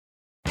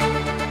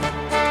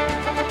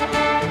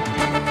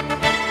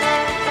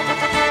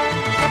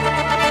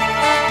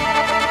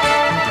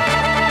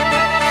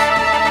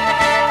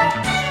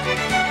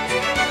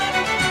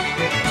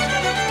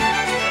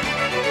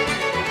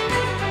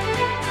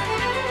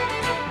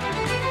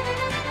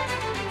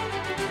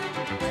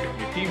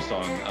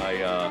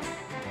I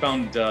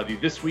found the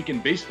This Week in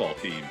Baseball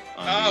theme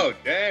on Oh,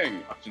 the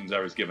dang. options I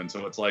was given.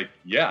 So it's like,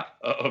 yeah,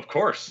 of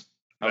course.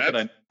 How could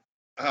I?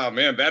 Oh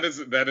man, that's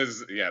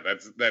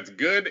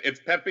good. It's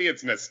peppy.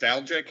 It's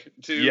nostalgic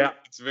too. Yeah.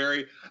 It's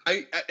very.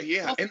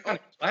 Yeah. Also kind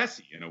of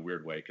classy in a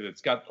weird way because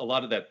it's got a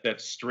lot of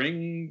that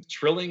string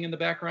trilling in the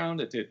background.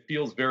 It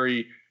feels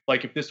very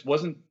like if this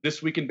wasn't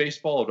This Week in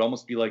Baseball, it would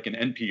almost be like an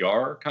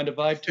NPR kind of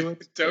vibe to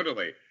it.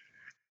 Totally.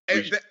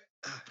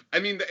 I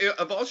mean,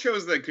 of all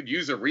shows that could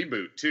use a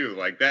reboot too,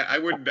 like that, I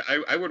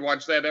would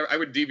watch that. I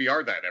would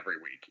DVR that every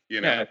week.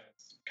 You know. Yeah,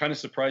 it's kind of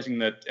surprising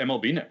that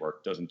MLB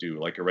Network doesn't do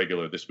like a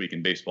regular This Week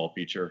in Baseball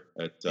feature.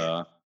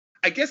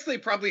 I guess they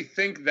probably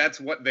think that's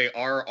what they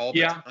are all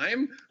the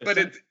time, but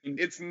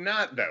it's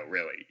not though,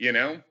 really. You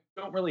know.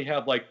 Don't really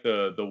have like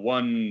the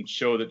one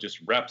show that just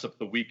wraps up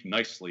the week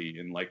nicely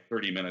in like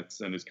 30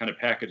 minutes and is kind of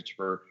packaged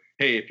for,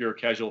 hey, if you're a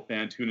casual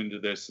fan, tune into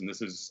this, and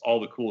this is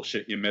all the cool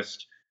shit you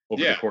missed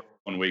over the course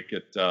of 1 week.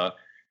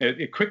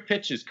 Quick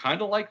Pitch is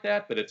kind of like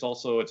that, but it's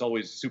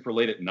always super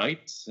late at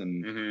night,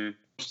 and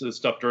most of the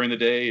stuff during the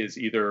day is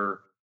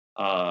either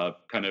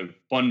kind of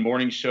fun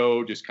morning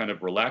show, just kind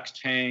of relaxed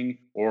hang,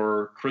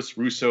 or Chris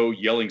Russo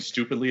yelling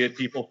stupidly at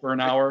people for an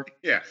hour.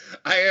 Yeah,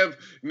 I have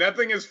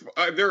nothing is.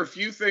 There are a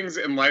few things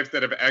in life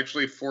that have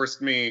actually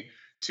forced me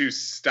to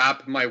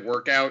stop my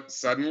workout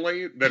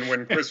suddenly than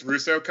when Chris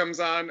Russo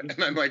comes on,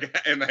 and I'm like,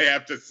 and I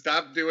have to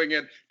stop doing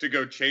it to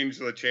go change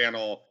the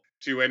channel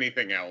to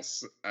anything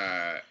else.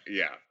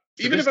 Yeah.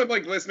 Even if I'm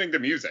like listening to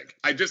music,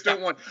 I just don't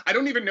want. I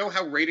don't even know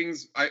how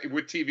ratings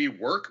with TV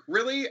work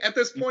really at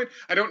this point.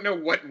 I don't know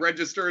what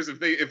registers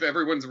if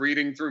everyone's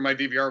reading through my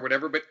DVR or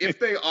whatever. But if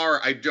they are,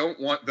 I don't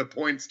want the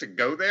points to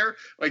go there.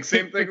 Like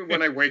same thing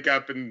when I wake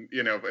up and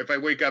if I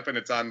wake up and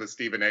it's on the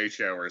Stephen A.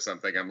 show or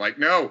something, I'm like,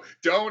 no,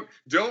 don't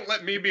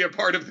let me be a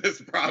part of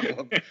this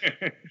problem.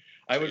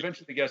 I would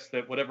venture to guess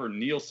that whatever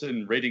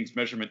Nielsen ratings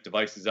measurement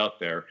device is out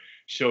there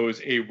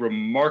shows a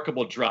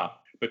remarkable drop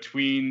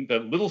between the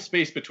little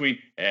space between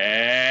and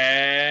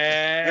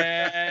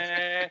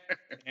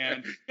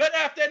good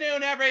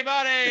afternoon,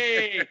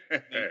 everybody.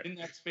 And in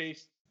that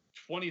space,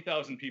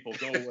 20,000 people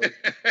go away.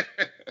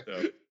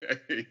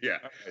 Yeah.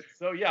 Right.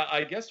 So yeah,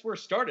 I guess we're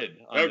started.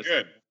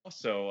 Good.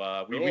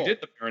 So we did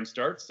the parent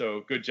start.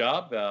 So good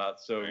job.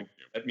 So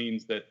that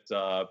means that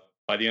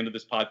by the end of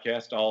this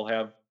podcast, I'll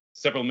have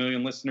several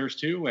million listeners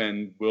too,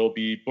 and we'll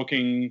be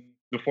booking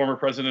the former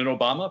President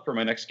Obama for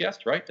my next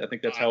guest, right? I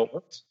think that's how it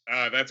works.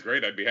 That's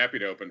great. I'd be happy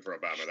to open for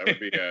Obama.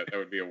 That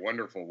would be a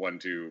wonderful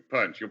 1-2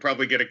 punch. You'll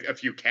probably get a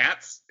few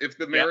cats if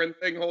the Marin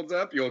thing holds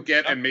up. You'll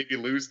get and maybe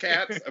lose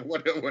cats.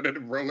 What a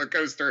roller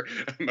coaster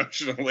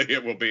emotionally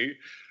it will be.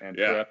 And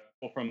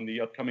from the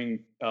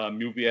upcoming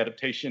movie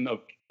adaptation of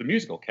the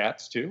musical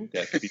Cats too.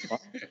 That could be fun.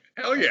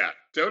 Hell yeah,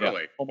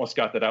 totally. Yeah, almost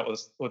got that out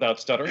without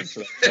stuttering.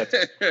 So that's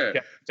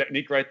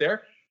technique right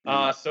there.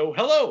 So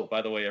hello,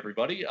 by the way,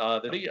 everybody.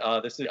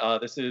 This is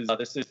out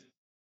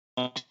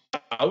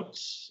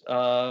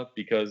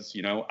because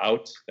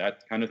out,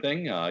 that kind of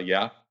thing.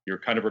 You're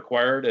kind of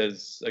required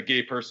as a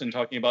gay person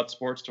talking about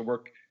sports to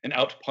work an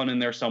out pun in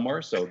there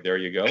somewhere. So there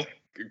you go.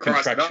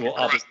 Contractual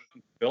obligation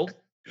fulfilled.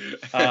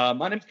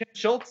 My name is Ken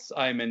Schultz.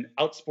 I'm an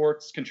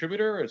Outsports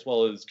contributor as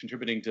well as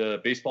contributing to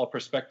Baseball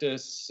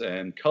Prospectus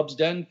and Cubs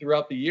Den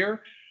throughout the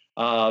year.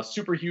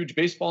 Super huge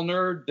baseball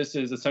nerd. This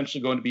is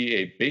essentially going to be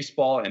a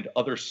baseball and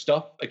other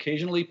stuff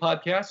occasionally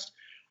podcast.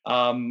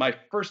 My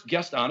first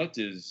guest on it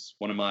is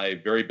one of my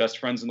very best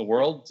friends in the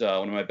world,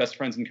 one of my best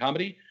friends in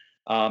comedy.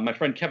 My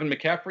friend Kevin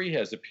McCaffrey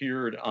has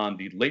appeared on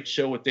The Late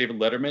Show with David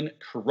Letterman,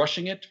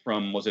 crushing it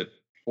from, was it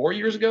 4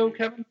 years ago,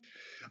 Kevin?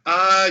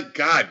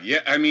 God, yeah.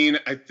 I mean,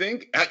 I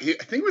think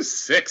it was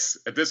 6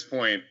 at this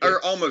point,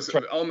 or almost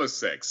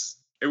 6.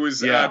 It was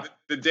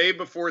the day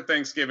before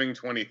Thanksgiving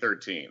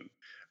 2013.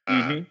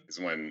 Is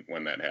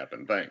when that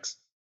happened. Thanks.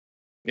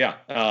 Yeah,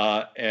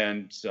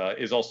 and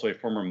is also a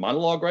former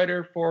monologue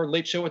writer for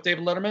Late Show with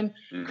David Letterman,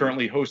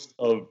 currently host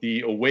of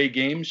the Away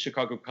Games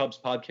Chicago Cubs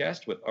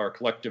podcast with our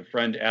collective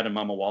friend Adam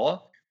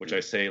Mamawala, which I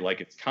say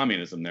like it's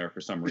communism there for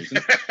some reason.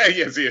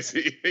 Yes,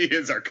 he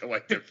is our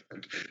collective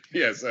friend.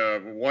 Yes,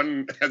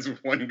 one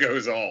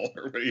goes all.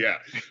 Yeah.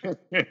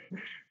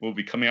 We'll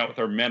be coming out with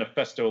our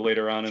manifesto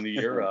later on in the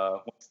year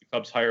once the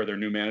Cubs hire their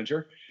new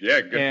manager.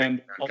 Yeah, good.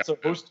 And also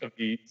host of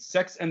the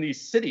Sex and the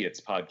City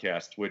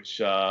podcast, which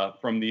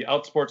from the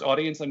Outsports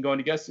audience, I'm going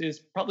to guess, is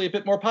probably a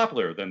bit more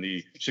popular than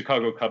the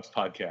Chicago Cubs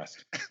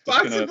podcast.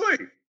 Possibly.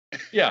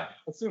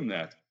 Assume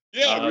that.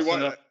 Yeah, we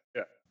want.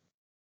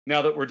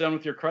 Now that we're done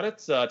with your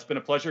credits, it's been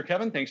a pleasure,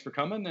 Kevin. Thanks for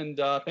coming, and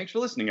thanks for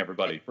listening,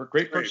 everybody. For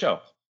great first show.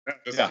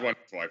 This is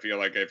wonderful. I feel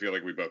like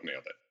we both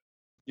nailed it.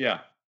 Yeah,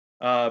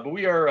 but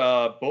we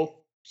are both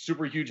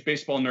super huge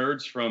baseball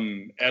nerds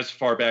from as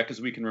far back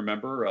as we can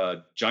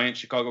remember. Giant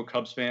Chicago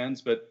Cubs fans,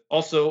 but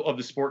also of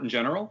the sport in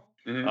general.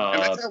 And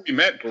that's how we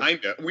met.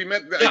 We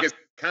met, I guess,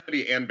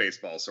 comedy and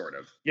baseball, sort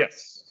of.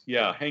 Yes,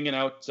 yeah, hanging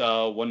out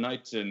one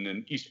night in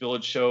an East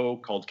Village show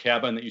called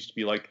Cabin that used to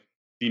be like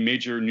the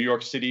major New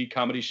York City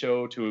comedy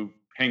show to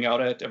hang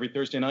out at every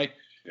Thursday night.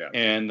 Yeah.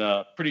 And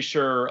pretty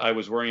sure I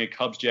was wearing a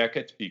Cubs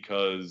jacket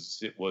because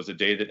it was a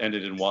day that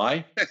ended in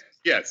Y.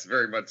 Yes,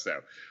 very much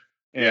so.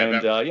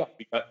 And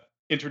we got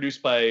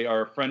introduced by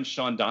our friend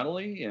Sean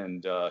Donnelly,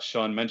 and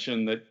Sean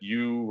mentioned that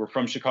you were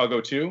from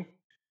Chicago too.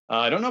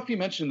 I don't know if you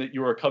mentioned that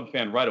you were a Cub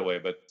fan right away,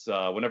 but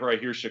whenever I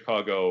hear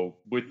Chicago,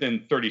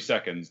 within 30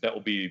 seconds, that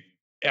will be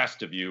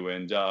asked of you,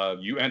 and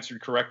you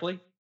answered correctly.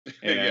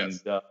 And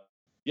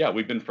Yes.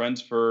 we've been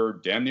friends for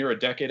damn near a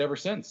decade ever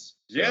since.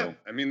 So, Yeah,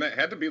 I mean that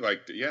had to be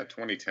like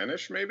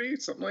 2010ish, maybe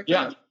something like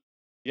yeah, that.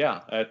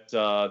 yeah, at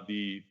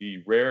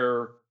the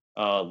rare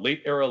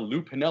late era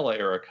Lou Piniella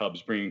era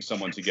Cubs bringing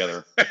someone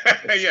together.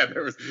 Yeah,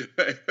 there was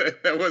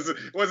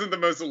that wasn't the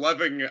most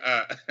loving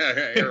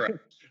era.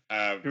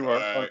 To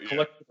our Yeah.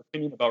 collective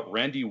opinion about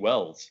Randy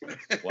Wells.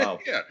 Wow.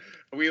 Yeah,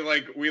 we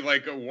like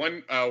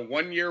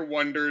one year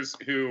wonders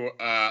who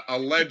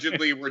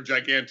allegedly were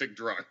gigantic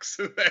drunks.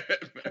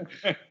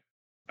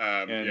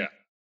 And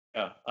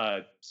Yeah.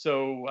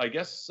 so I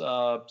guess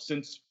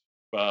since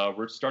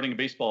we're starting a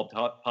baseball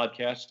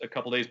podcast a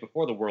couple days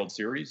before the World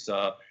Series,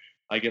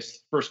 I guess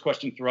first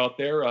question throughout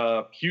there: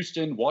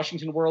 Houston,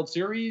 Washington World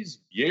Series,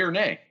 yay or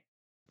nay?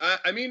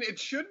 I mean, it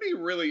should be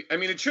really. I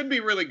mean, it should be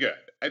really good.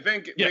 I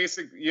think Yeah. I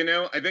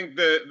think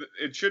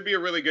it should be a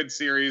really good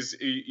series.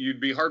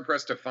 You'd be hard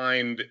pressed to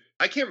find.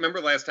 I can't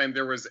remember last time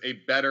there was a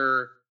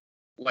better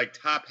like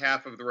top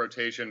half of the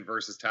rotation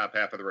versus top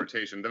half of the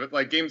rotation.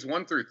 Like games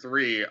 1 through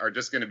 3 are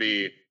just going to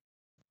be,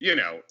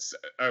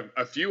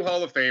 a few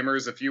Hall of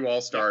Famers, a few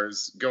All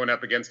Stars going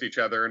up against each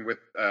other, and with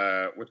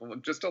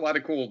just a lot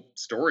of cool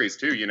stories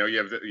too. You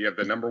have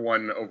the number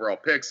one overall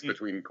picks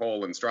between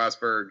Cole and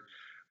Strasburg.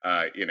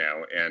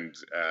 And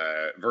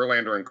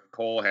Verlander and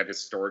Cole had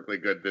historically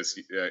good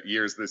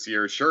years this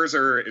year.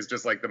 Scherzer is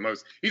just like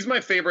he's my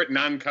favorite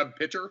non-Cub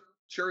pitcher.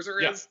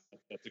 Scherzer is.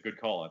 That's a good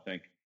call, I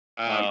think.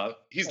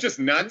 He's just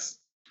nuts.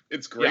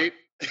 It's great.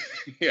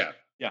 Yeah.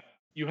 Yeah.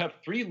 You have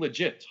 3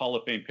 legit Hall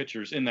of Fame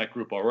pitchers in that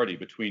group already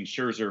between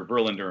Scherzer,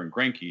 Verlander, and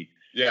Greinke.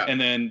 Yeah.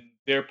 And then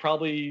they're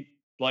probably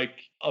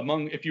like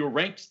if you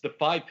ranked the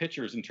 5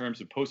 pitchers in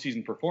terms of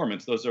postseason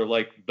performance, those are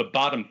like the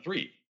bottom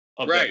 3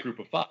 of that group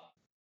of 5.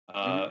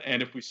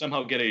 And if we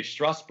somehow get a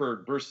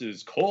Strasburg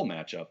versus Cole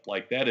matchup,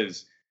 like that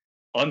is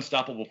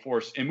unstoppable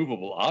force,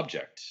 immovable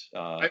object.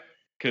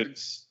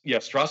 Because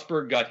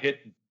Strasburg got hit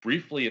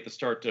briefly at the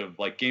start of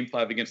like Game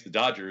 5 against the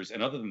Dodgers,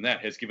 and other than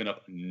that, has given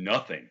up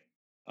nothing.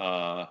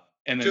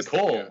 And then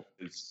Cole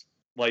is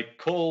like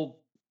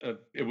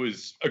it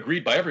was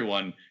agreed by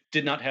everyone,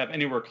 did not have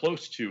anywhere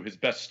close to his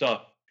best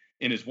stuff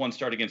in his one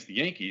start against the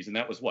Yankees, and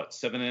that was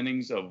 7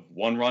 innings of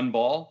 1-run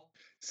ball.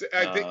 So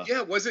I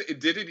think, was it?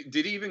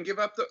 Did he even give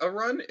up a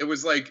run? It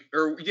was like,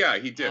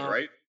 he did,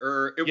 right?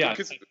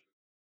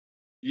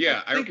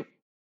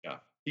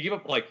 He gave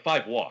up like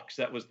 5 walks.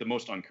 That was the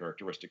most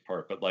uncharacteristic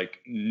part. But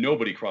like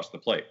nobody crossed the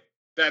plate.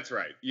 That's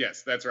right.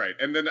 Yes, that's right.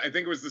 And then I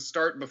think it was the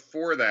start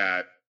before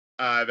that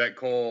that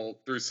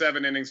Cole threw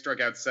 7 innings, struck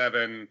out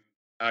 7,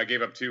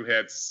 gave up 2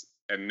 hits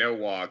and no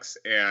walks,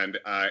 and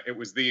it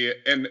was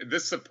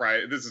this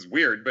is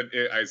weird, but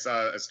I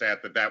saw a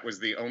stat that was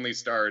the only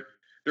start.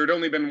 There had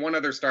only been one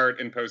other start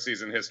in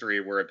postseason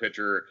history where a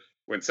pitcher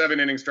went 7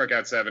 innings, struck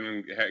out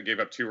 7, gave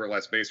up 2 or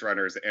less base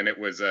runners, and it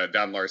was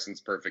Don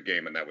Larson's perfect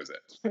game, and that was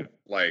it.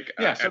 Like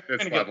at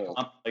this level,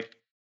 at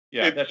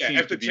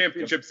the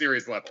championship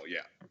series level,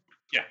 yeah.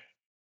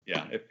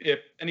 If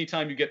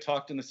anytime you get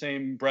talked in the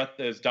same breath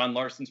as Don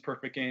Larson's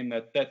perfect game,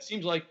 that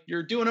seems like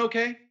you're doing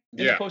okay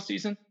in the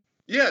postseason.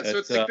 Yeah, so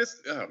it's like this.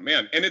 Oh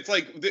man, and it's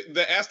like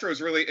the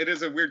Astros really. It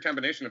is a weird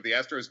combination of the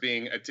Astros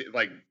being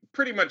like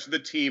pretty much the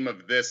team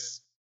of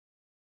this.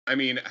 I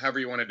mean, however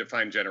you want to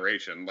define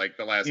generation, like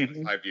the last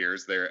 5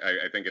 years,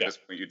 I think at this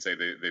point you'd say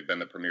they've been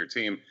the premier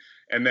team.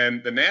 And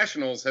then the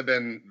Nationals have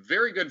been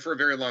very good for a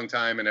very long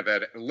time and have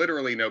had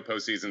literally no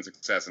postseason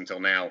success until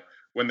now,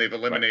 when they've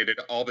eliminated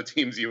all the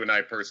teams you and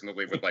I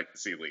personally would like to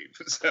see leave.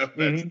 So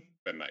that's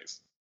been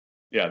nice.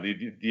 Yeah,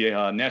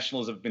 the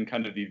Nationals have been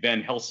kind of the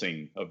Van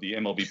Helsing of the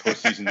MLB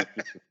postseason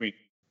between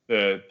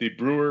the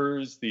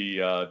Brewers,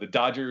 the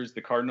Dodgers,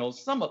 the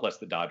Cardinals, somewhat less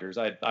the Dodgers.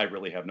 I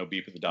really have no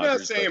beef with the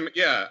Dodgers. Yeah, same.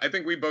 Yeah, I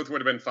think we both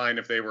would have been fine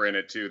if they were in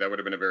it too. That would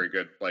have been a very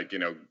good, a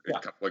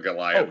couple of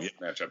Goliaths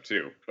matchup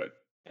too.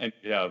 And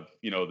you have,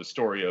 the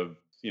story of,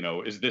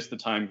 is this the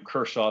time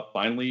Kershaw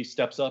finally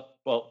steps up?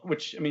 Well,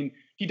 which, I mean,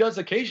 he does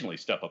occasionally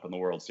step up in the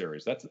World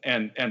Series. That's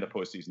and the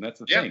postseason. That's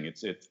the thing.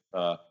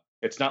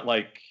 It's not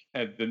like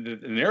the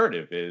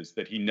narrative is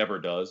that he never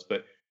does,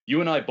 but you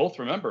and I both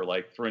remember,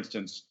 like, for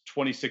instance,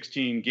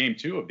 2016 Game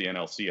 2 of the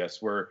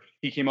NLCS, where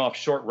he came off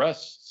short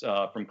rests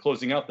from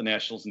closing out the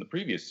Nationals in the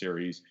previous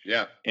series,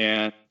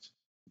 and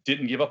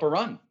didn't give up a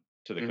run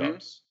to the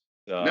Cubs.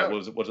 No.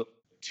 Was it a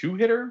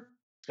 2-hitter?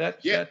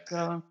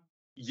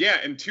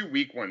 And 2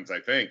 weak ones, I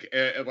think.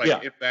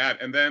 If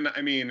that, and then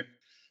I mean,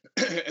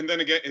 and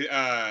then again,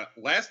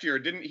 last year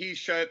didn't he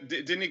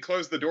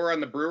close the door on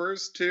the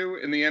Brewers too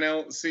in the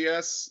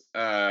NLCS?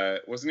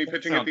 Wasn't he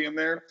pitching at the end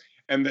there?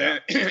 And then,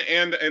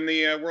 and in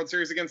the World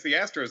Series against the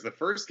Astros, the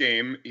first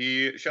game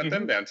he shut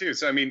them down too.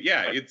 So I mean,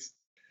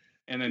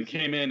 and then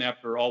came in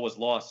after all was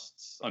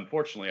lost.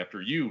 Unfortunately,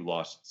 after you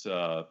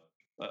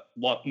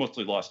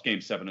mostly lost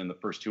Game 7 in the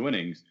first 2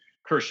 innings,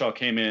 Kershaw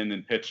came in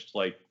and pitched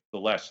like the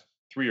last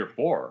 3 or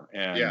 4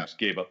 and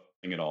gave up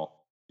it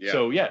all. Yeah.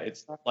 So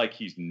it's not like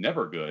he's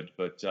never good,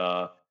 but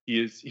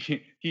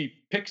he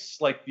picks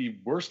like the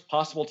worst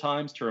possible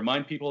times to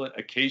remind people that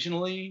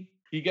occasionally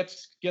he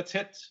gets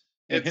hit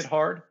and hit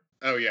hard.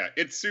 Oh yeah,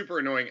 it's super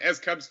annoying. As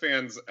Cubs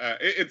fans,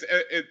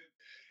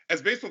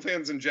 as baseball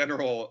fans in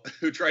general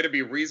who try to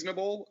be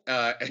reasonable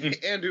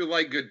and who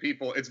like good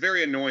people, it's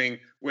very annoying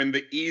when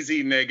the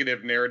easy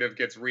negative narrative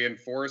gets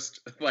reinforced.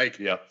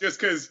 Just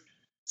because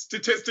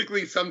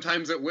statistically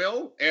sometimes it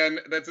will, and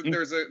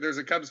there's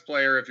a Cubs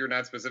player. If you're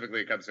not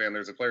specifically a Cubs fan,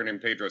 there's a player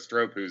named Pedro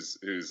Strop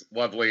who's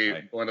lovely,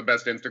 one of the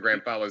best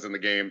Instagram follows in the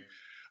game.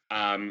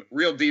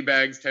 Real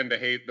D-bags tend to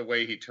hate the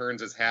way he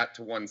turns his hat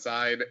to one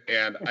side.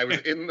 And I was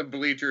in the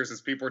bleachers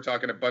as people were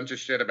talking a bunch of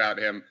shit about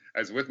him. I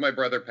was with my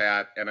brother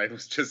Pat, and I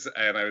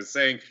was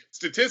saying,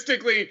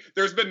 statistically,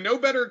 there's been no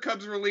better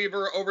Cubs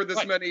reliever over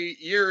this many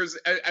years.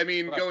 I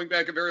mean, going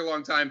back a very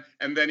long time.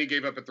 And then he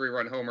gave up a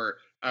 3-run homer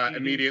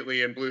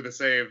immediately and blew the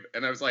save.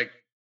 And I was like,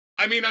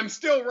 I mean, I'm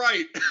still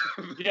right.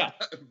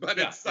 But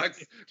it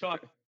sucks.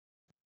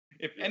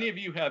 If any of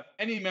you have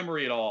any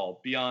memory at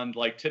all beyond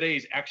like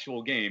today's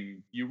actual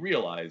game, you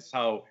realize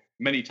how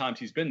many times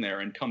he's been there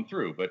and come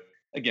through. But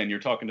again, you're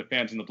talking to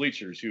fans in the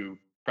bleachers who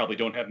probably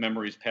don't have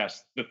memories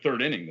past the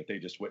 3rd inning that they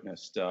just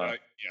witnessed. A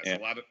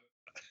lot of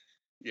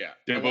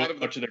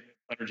much of their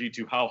energy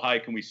to how high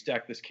can we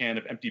stack this can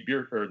of empty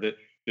beer, or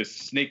this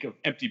snake of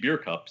empty beer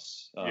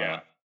cups.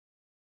 A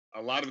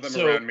lot of them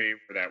around me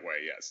were that way.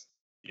 Yes.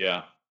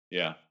 Yeah.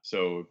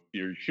 So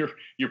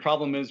your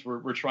problem is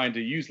we're trying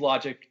to use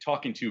logic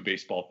talking to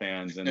baseball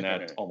fans, and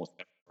that almost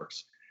never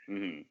works.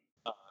 Mm-hmm.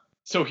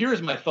 So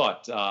here's my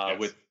thought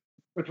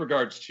with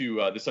regards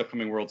to this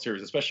upcoming World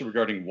Series, especially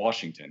regarding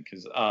Washington,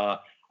 because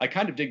I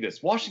kind of dig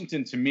this.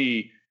 Washington, to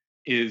me,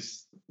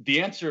 is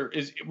the answer.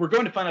 Is we're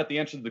going to find out the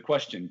answer to the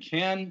question: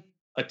 can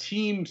a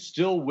team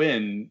still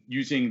win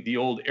using the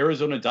old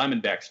Arizona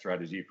Diamondback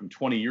strategy from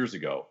 20 years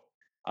ago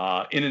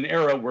in an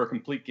era where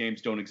complete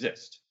games don't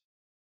exist?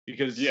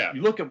 Because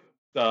you look at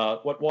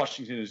what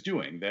Washington is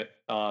doing, that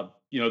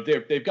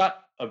they've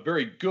got a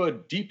very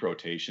good deep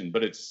rotation,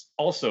 but it's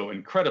also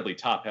incredibly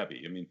top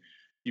heavy. I mean,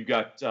 you've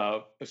got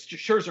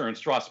Scherzer and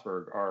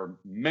Strasburg are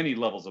many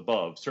levels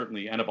above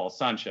certainly Anibal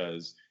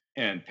Sanchez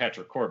and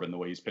Patrick Corbin, the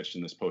way he's pitched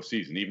in this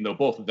postseason, even though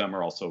both of them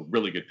are also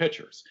really good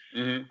pitchers.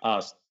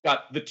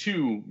 Got the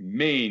 2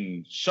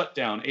 main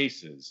shutdown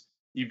aces.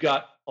 You've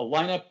got a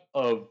lineup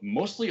of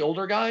mostly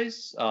older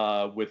guys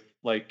with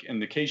like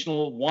an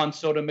occasional Juan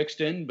Soto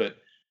mixed in, but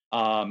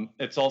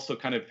it's also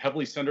kind of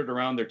heavily centered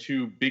around their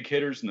 2 big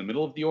hitters in the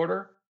middle of the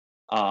order.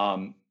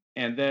 And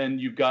then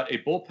you've got a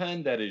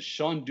bullpen that is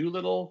Sean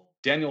Doolittle,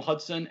 Daniel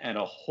Hudson, and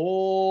a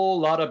whole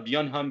lot of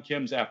Byung-Hyun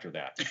Kims after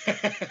that.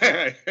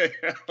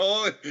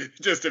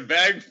 Just a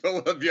bag full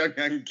of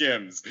Byung-Hyun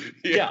Kims.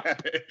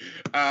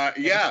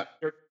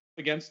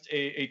 Against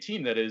a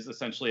team that is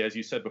essentially, as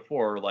you said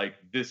before, like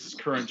this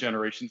current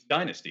generation's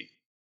dynasty.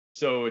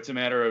 So it's a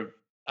matter of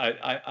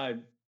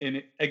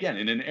in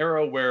an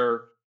era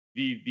where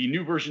the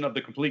new version of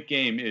the complete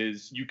game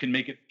is you can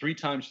make it 3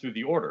 times through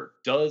the order.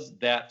 Does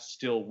that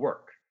still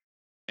work?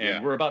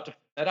 And we're about to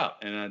find that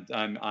out,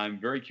 and I'm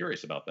very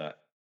curious about that.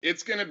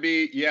 It's going to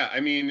be, I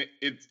mean,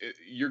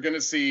 you're going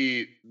to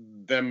see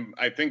them,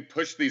 I think,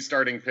 push these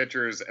starting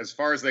pitchers as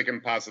far as they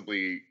can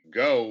possibly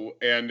go.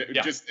 And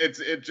it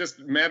just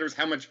matters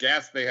how much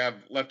gas they have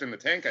left in the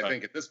tank, I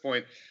think, at this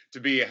point, to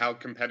be how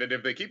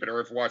competitive they keep it,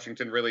 or if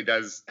Washington really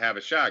does have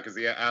a shot, because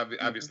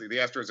obviously the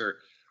Astros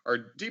are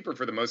deeper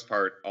for the most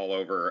part all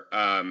over.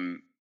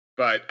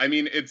 But I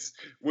mean,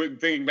 we're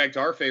thinking back to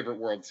our favorite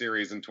World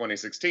Series in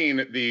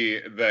 2016,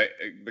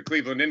 the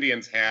Cleveland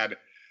Indians had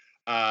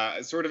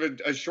sort of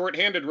a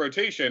shorthanded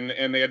rotation,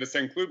 and they had to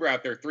send Kluber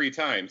out there 3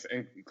 times,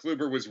 and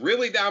Kluber was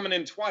really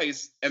dominant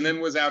twice and then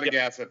was out of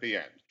gas at the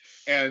end.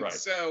 And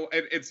so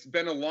it's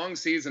been a long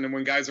season, and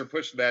when guys are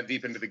pushed that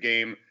deep into the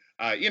game,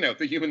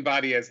 the human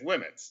body has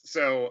limits.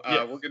 So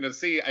we're going to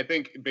see, I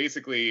think,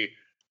 basically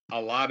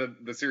a lot of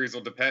the series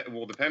will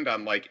depend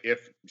on like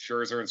if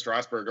Scherzer and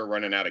Strasburg are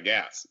running out of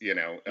gas,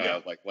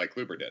 like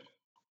Kluber did.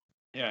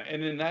 Yeah,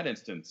 and in that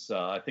instance,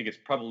 I think it's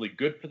probably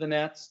good for the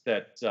Nats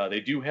that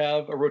they do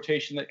have a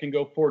rotation that can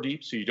go 4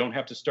 deep, so you don't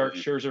have to start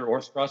Scherzer or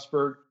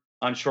Strasburg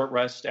on short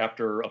rest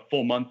after a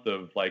full month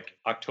of like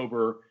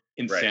October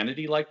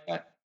insanity like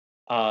that.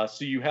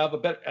 So you have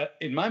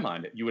in my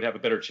mind, you would have a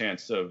better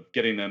chance of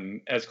getting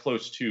them as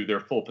close to their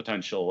full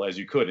potential as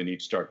you could in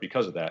each start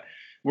because of that.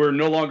 We're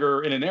no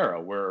longer in an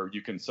era where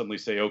you can suddenly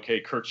say, okay,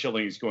 Curt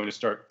Schilling is going to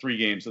start 3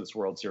 games of this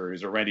World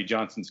Series, or Randy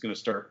Johnson's going to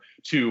start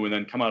 2 and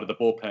then come out of the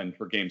bullpen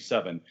for Game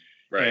 7.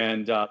 Right.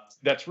 And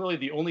that's really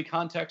the only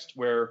context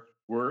where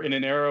we're in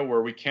an era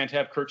where we can't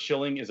have Curt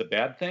Schilling is a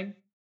bad thing.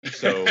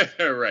 So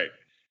right.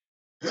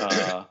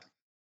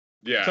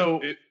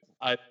 So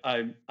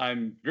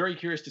I'm very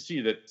curious to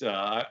see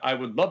that. I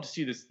would love to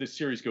see this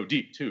series go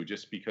deep too,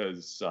 just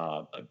because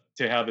to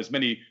have as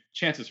many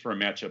chances for a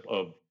matchup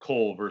of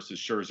Cole versus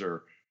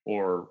Scherzer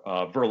or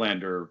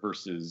Verlander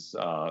versus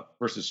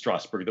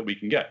Strasburg that we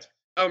can get.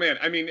 Oh man,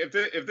 I mean, if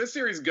this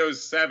series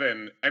goes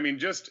 7, I mean,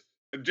 just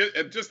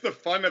the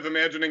fun of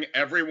imagining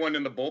everyone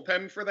in the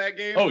bullpen for that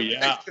game. Oh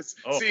yeah,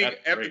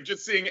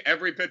 just seeing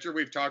every pitcher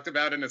we've talked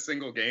about in a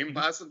single game,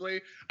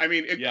 possibly. I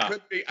mean, it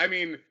could be. I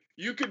mean,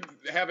 you could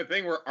have a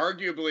thing where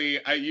arguably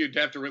you'd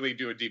have to really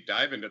do a deep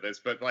dive into this,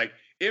 but like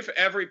if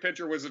every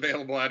pitcher was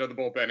available out of the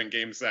bullpen in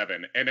Game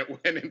 7 and it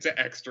went into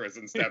extras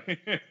and stuff,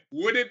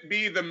 would it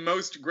be the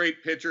most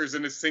great pitchers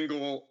in a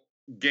single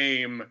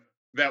game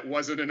that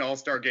wasn't an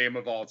all-star game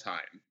of all time?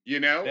 You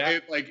know,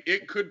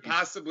 it could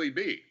possibly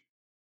be.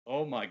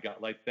 Oh my God,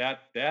 like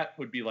that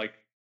would be like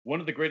one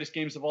of the greatest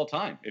games of all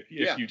time if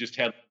you just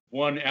had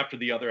one after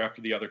the other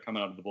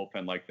coming out of the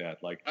bullpen like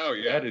that. Like, oh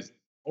yeah, that is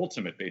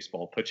ultimate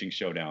baseball pitching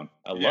showdown.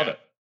 I love it.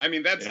 I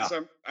mean,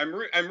 so I'm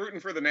rooting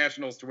for the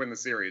Nationals to win the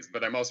series,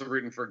 but I'm also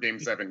rooting for Game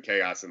 7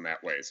 chaos in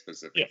that way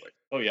specifically.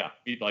 Yeah. Oh yeah,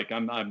 like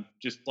I'm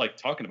just like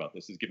talking about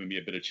this is giving me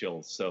a bit of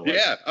chills. So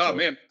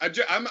man,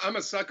 I'm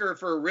a sucker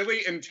for a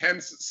really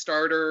intense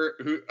starter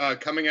who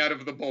coming out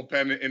of the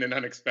bullpen in an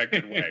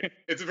unexpected way.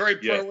 It's a very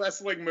pro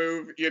wrestling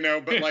move, you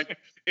know. But like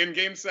in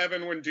Game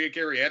 7 when Jake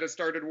Arrieta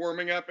started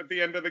warming up at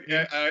the end of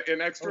the in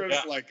extras,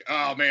 like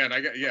oh man,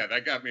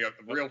 that got me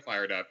real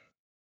fired up.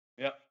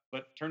 Yeah.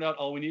 But turned out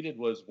all we needed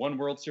was one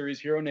World Series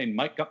hero named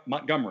Mike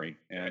Montgomery,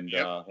 and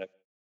that's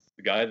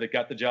the guy that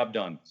got the job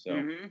done. So,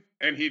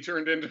 and he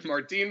turned into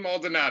Martin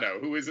Maldonado,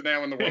 who is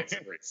now in the World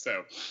Series.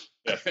 So,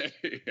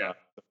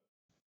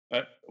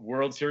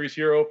 World Series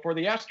hero for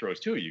the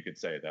Astros too. You could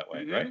say it that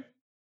way, right?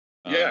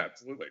 Yeah,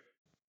 absolutely.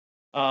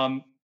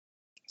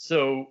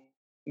 So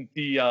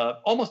the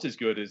almost as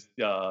good as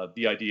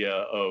the idea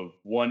of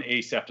one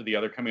ace after the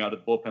other coming out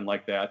of the bullpen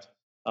like that.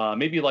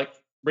 Maybe like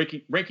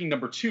ranking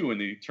number 2 in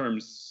the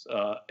terms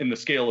in the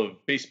scale of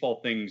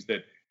baseball things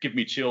that give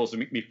me chills and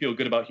make me feel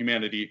good about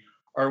humanity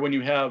are when you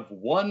have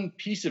one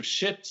piece of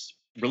shit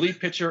relief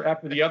pitcher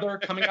after the other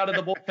coming out of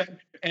the bullpen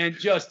and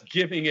just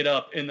giving it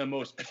up in the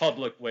most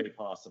public way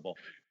possible.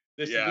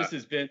 This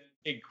has been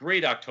a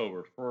great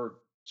October for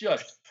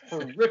just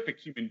horrific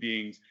human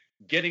beings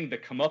getting the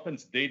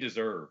comeuppance they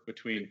deserve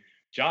between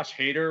Josh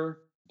Hader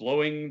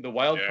blowing the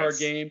wild card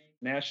game,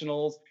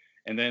 Nationals,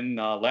 and then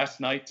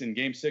last night in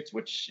Game 6,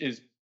 which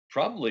is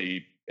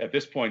probably at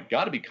this point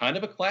got to be kind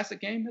of a classic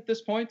game at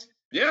this point.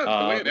 Yeah,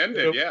 the way it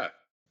ended,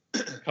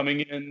 coming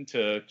in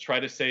to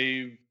try to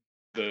save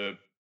the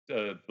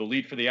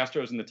lead for the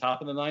Astros in the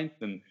top of the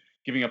 9th and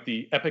giving up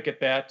the epic at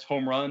bat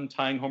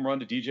tying home run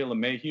to DJ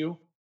LeMahieu.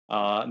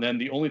 And then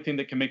the only thing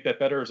that can make that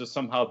better is that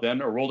somehow then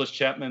Aroldis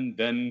Chapman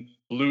then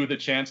blew the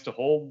chance to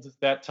hold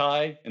that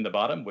tie in the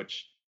bottom,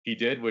 which he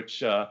did, which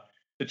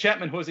the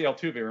Chapman Jose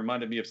Altuve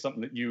reminded me of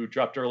something that you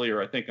dropped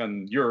earlier, I think,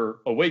 on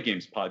your Away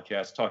Games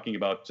podcast, talking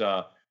about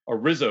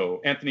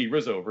Anthony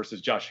Rizzo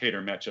versus Josh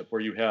Hader matchup,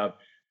 where you have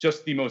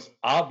just the most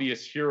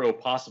obvious hero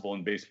possible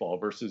in baseball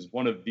versus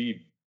one of the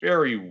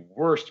very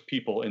worst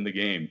people in the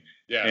game.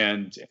 Yeah.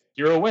 And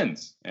hero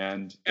wins.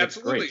 And it's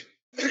great.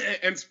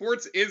 And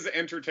sports is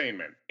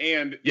entertainment,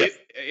 and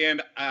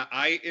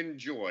I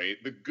enjoy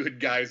the good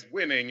guys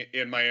winning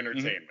in my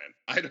entertainment.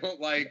 I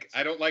don't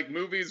like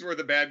movies where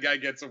the bad guy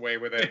gets away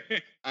with it.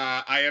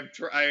 I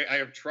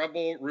have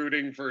trouble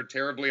rooting for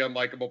terribly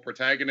unlikable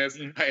protagonists.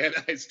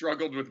 I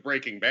struggled with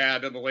Breaking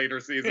Bad in the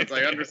later seasons.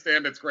 I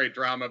understand it's great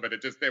drama, but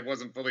it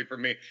wasn't fully for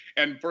me.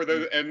 And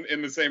and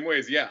in the same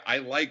ways, I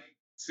like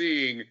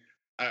seeing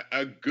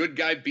a good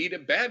guy beat a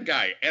bad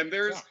guy, and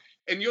there's.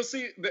 And you'll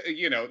see,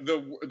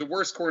 the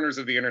worst corners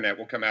of the internet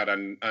will come out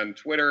on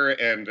Twitter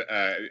and,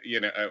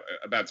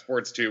 about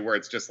sports too, where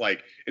it's just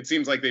like, it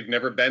seems like they've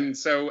never been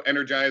so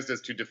energized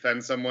as to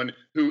defend someone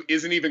who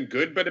isn't even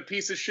good, but a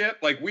piece of shit.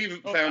 Like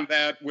we've found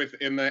that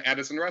in the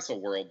Addison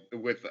Russell world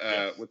with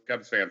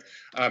Cubs fans.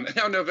 I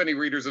don't know if any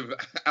readers of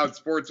Out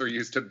Sports are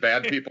used to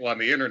bad people on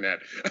the internet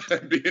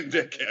being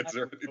dickheads.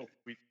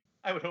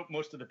 I would hope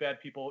most of the bad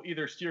people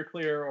either steer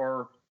clear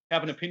or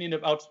have an opinion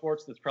of Out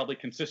Sports that's probably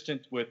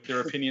consistent with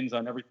their opinions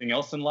on everything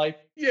else in life.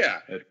 Yeah.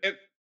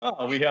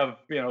 We have,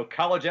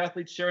 college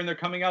athletes sharing their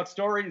coming out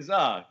stories.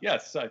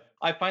 Yes,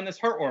 I find this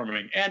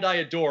heartwarming, and I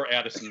adore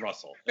Addison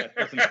Russell. That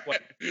doesn't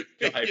quite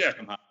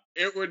somehow.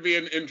 It would be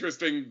an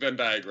interesting Venn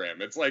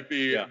diagram. It's like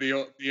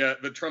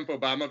the Trump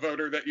Obama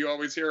voter that you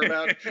always hear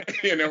about,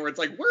 where it's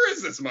like, where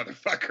is this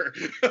motherfucker?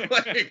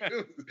 Like,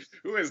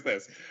 who is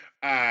this?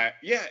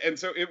 And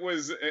so it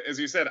was, as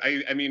you said,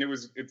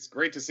 it's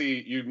great to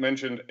see. You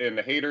mentioned in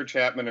Hader,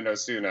 Chapman, and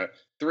Osuna,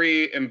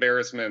 3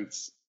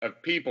 embarrassments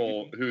of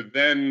people who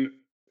then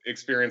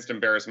experienced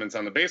embarrassments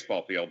on the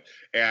baseball field.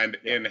 And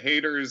in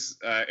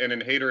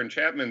Hader and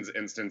Chapman's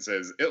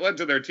instances, it led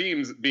to their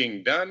teams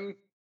being done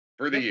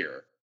for the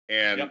year.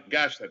 And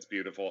gosh, that's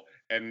beautiful.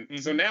 And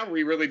so now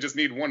we really just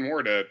need one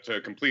more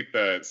to complete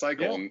the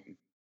cycle.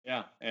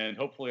 Yeah. And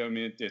hopefully,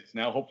 it's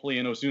now hopefully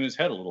in Osuna's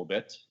head a little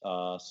bit.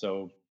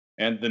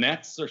 and the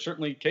Nats are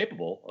certainly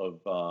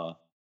capable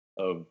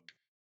of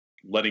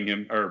letting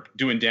him or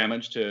doing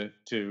damage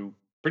to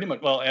pretty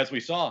much, well, as we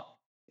saw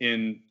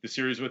in the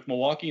series with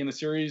Milwaukee and the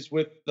series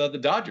with the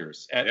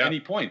Dodgers at Yeah. any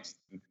point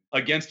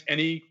against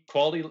any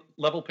quality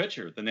level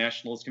pitcher, the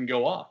Nationals can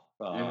go off.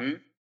 And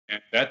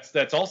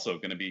that's also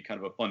going to be kind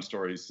of a fun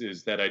story.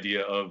 Is that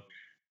idea of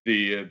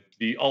the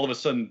all of a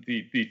sudden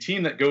the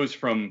team that goes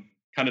from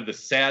kind of the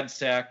sad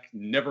sack,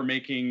 never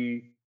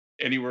making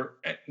anywhere,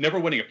 never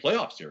winning a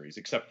playoff series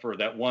except for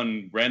that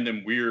one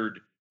random weird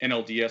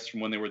NLDS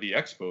from when they were the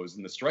Expos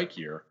in the strike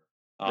year.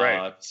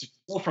 Right. To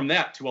go from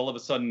that to all of a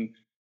sudden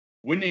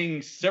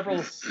winning several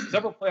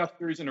playoff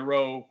series in a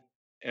row,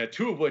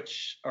 two of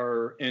which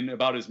are in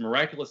about as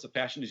miraculous a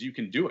fashion as you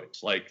can do it.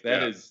 Like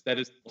that is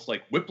almost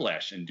like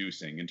whiplash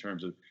inducing in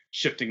terms of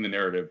shifting the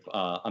narrative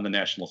on the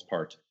Nationals'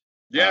 part.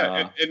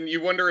 Yeah, and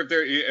you wonder if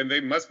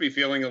they must be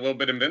feeling a little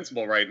bit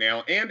invincible right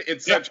now. And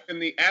it's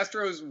and the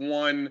Astros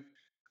won.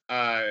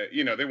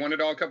 They won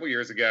it all a couple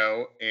years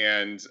ago,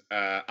 and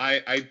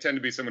I tend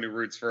to be someone who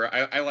roots for.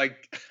 I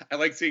like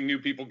seeing new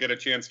people get a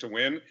chance to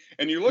win.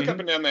 And you look up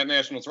and down that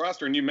Nationals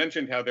roster, and you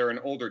mentioned how they're an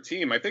older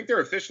team. I think they're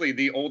officially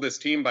the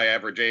oldest team by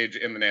average age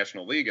in the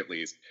National League, at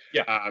least.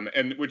 Yeah.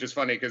 And which is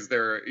funny because they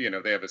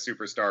have a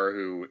superstar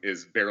who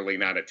is barely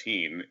not a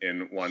teen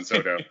in Juan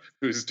Soto,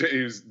 who's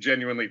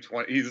genuinely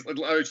 20. He's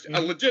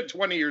a legit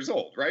 20 years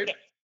old, right?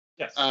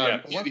 Yes.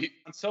 Juan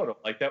Soto,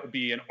 like that would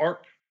be an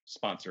ARP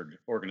sponsored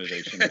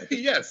organization.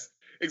 Yes,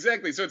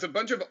 exactly. So it's a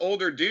bunch of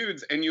older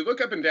dudes, and you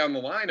look up and down the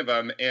line of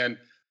them, and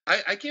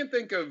I can't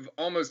think of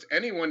almost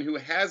anyone who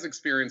has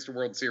experienced a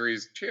World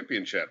Series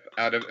championship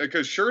out of,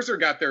 because Scherzer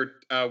got there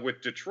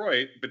with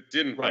Detroit, but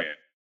didn't win.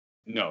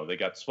 No, they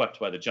got swept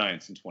by the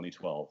Giants in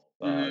 2012.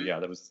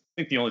 That was,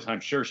 I think, the only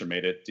time Scherzer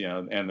made it.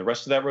 And the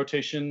rest of that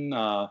rotation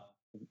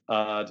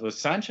was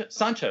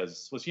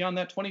Sanchez. Was he on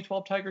that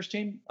 2012 Tigers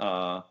team?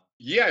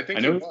 Yeah, I think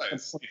he was.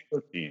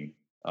 2013.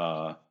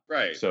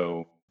 Right.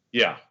 So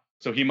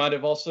he might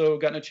have also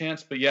gotten a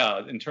chance, but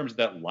in terms of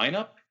that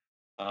lineup,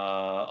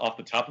 off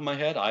the top of my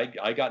head,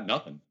 I got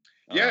nothing.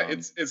 Yeah,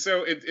 it's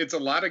a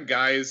lot of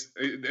guys.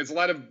 It's a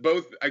lot of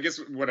both. I guess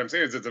what I'm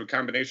saying is it's a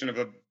combination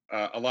of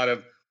a lot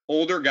of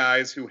older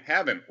guys who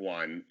haven't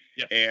won,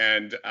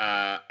 and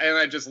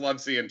I just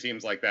love seeing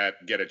teams like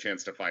that get a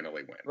chance to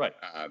finally win. Right.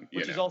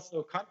 Which is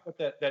also kind of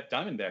what that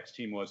Diamondbacks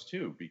team was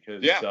too,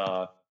 because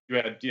you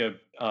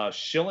had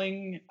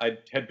Schilling. I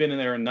had been in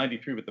there in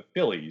 '93 with the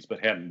Phillies, but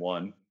hadn't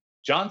won.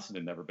 Johnson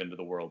had never been to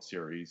the World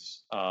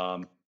Series.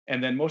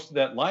 And then most of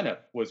that lineup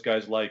was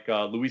guys like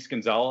Luis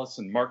Gonzalez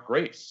and Mark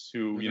Grace,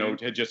 who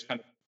had just kind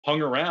of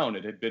hung around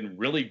and had been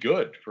really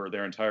good for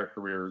their entire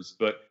careers,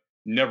 but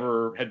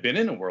never had been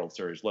in a World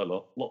Series, let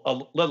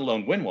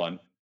alone win one.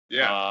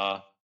 Yeah.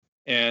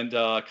 And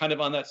kind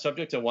of on that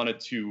subject, I wanted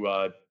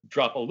to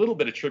drop a little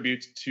bit of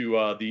tribute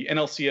to the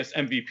NLCS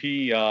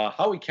MVP,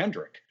 Howie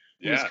Kendrick.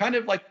 Who's kind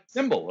of like a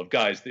symbol of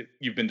guys that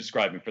you've been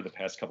describing for the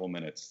past couple of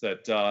minutes,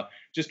 that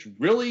just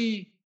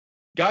really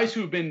guys who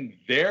have been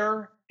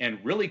there and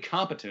really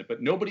competent,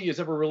 but nobody has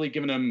ever really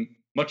given him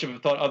much of a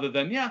thought other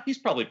than, he's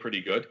probably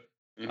pretty good.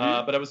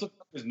 But I was looking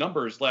at his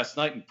numbers last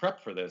night in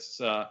prep for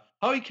this.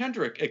 Howie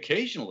Kendrick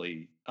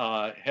occasionally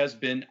has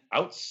been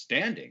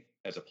outstanding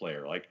as a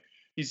player. Like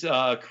he's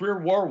career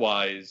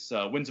WAR-wise,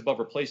 wins above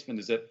replacement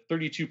is at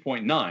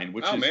 32.9,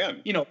 which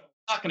is,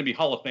 not going to be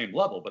Hall of Fame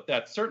level, but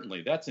that's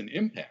an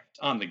impact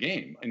on the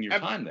game and your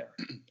time there.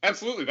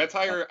 Absolutely. That's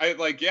higher. I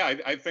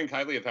think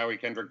highly of Howie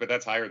Kendrick, but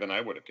that's higher than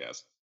I would have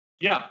guessed.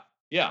 Yeah.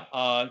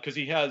 Because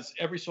he has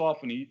every so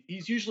often,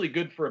 he's usually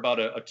good for about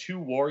a 2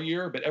 WAR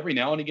year, but every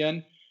now and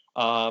again,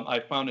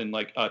 I found in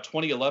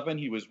 2011,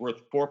 he was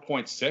worth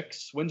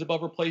 4.6 wins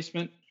above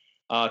replacement.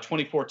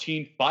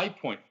 2014,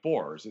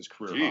 5.4 is his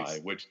career high,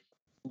 which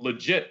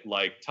legit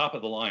top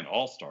of the line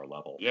all-star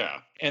level.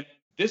 Yeah. And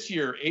this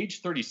year, age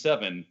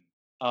 37,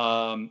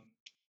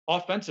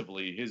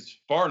 offensively, his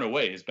far and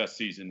away his best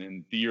season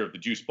in the year of the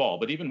juice ball.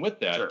 But even with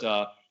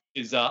that,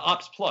 is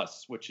Ops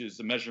Plus, which is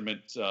a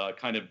measurement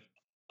kind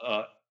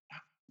of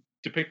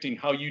depicting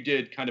how you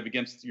did kind of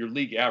against your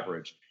league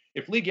average.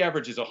 If league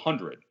average is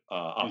 100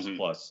 Ops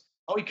Plus,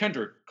 Howie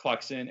Kendrick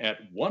clocks in at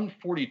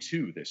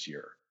 142 this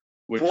year.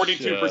 Which,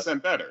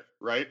 42% better,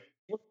 right?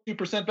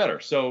 42% better.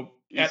 So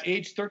at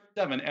age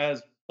 37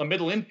 as a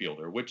middle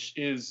infielder, which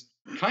is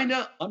kind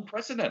of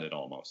unprecedented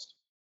almost.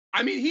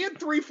 I mean, he had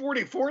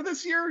 344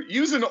 this year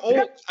using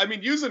old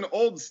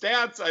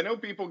stats. I know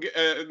people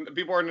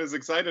aren't as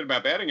excited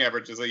about batting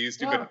average as they used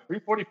to. But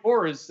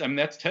 344 is,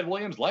 that's Ted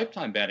Williams'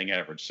 lifetime batting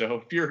average.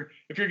 So if you're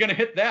going to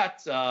hit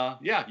that,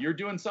 you're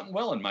doing something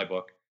well in my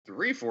book.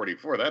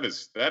 344.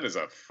 That's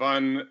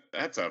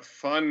a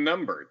fun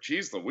number.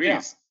 Jeez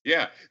Louise.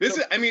 Yeah.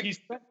 He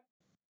spent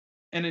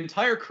an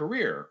entire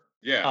career.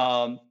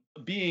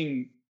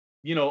 Being,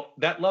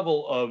 that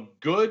level of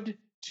good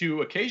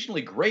to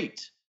occasionally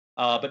great.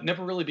 But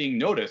never really being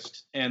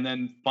noticed. And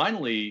then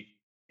finally,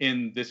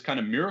 in this kind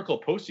of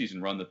miracle postseason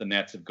run that the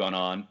Nats have gone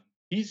on,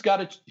 he's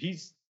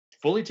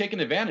fully taken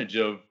advantage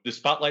of the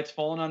spotlight's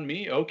fallen on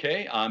me.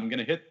 Okay, I'm going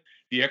to hit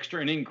the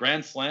extra inning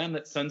grand slam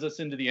that sends us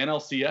into the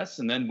NLCS,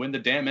 and then win the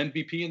damn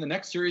MVP in the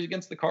next series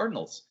against the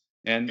Cardinals.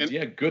 And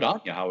yeah, good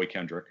on you, Howie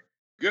Kendrick.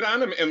 Good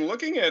on him. And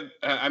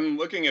I'm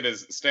looking at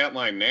his stat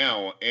line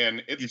now,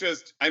 and it's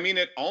just, I mean,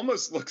 it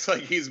almost looks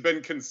like he's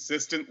been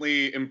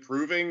consistently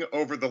improving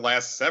over the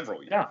last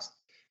several years.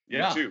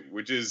 Yeah. Too,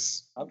 which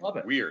is I love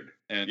it. Weird.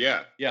 And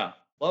yeah.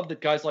 Love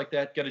that guys like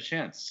that get a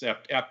chance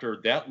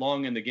after that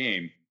long in the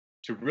game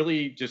to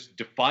really just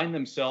define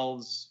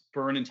themselves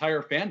for an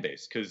entire fan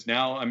base. Because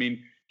now, I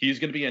mean, he's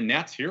going to be a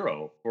Nats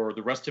hero for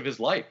the rest of his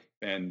life.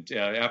 And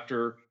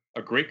after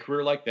a great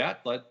career like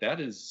that,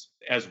 that is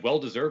as well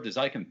deserved as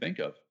I can think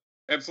of.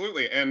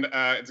 Absolutely. And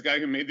it's a guy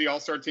who made the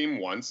All-Star team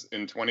once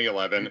in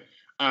 2011.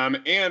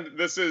 And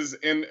this is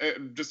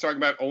just talking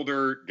about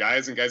older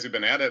guys and guys who've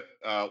been at it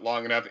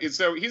long enough.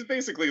 So he's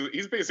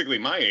basically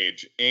my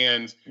age.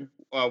 And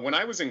when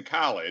I was in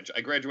college,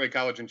 I graduated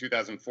college in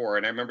 2004,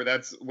 and I remember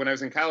that's when I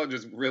was in college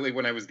is really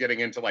when I was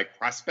getting into like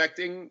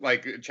prospecting,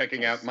 like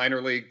checking out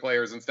minor league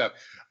players and stuff,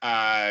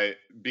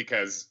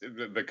 because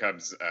the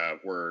Cubs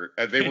were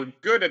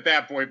good at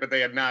that point, but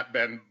they had not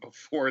been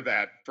before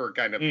that for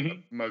kind of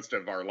most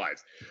of our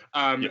lives.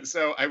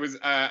 So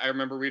I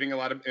remember reading a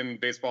lot in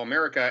Baseball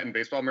America, and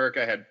Baseball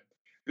America had.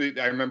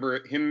 I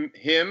remember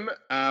him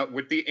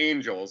with the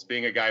Angels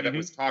being a guy that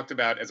was talked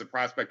about as a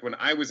prospect when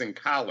I was in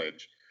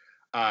college.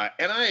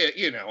 And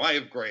I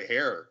have gray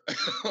hair.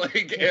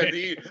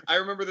 I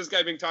remember this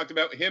guy being talked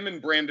about, him and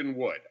Brandon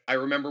Wood. I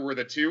remember were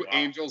the two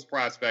Angels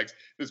prospects.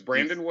 This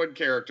Brandon Wood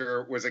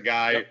character was a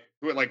guy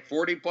who had like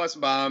 40 plus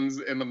bombs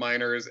in the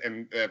minors,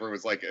 and everyone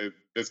was like,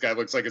 this guy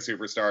looks like a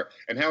superstar.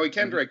 And Howie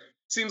Kendrick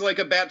seems like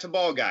a bat to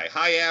ball guy,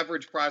 high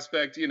average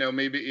prospect.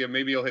 Maybe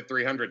he'll hit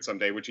 300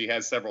 someday, which he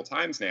has several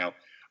times now.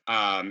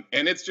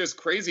 And it's just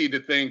crazy to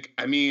think,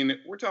 I mean,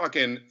 we're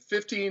talking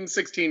 15,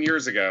 16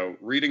 years ago,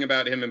 reading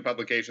about him in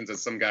publications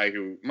as some guy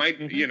who might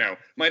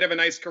have a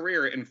nice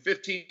career, and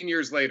 15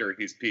 years later,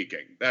 he's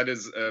peaking. That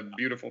is a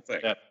beautiful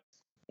thing. That's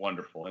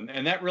wonderful.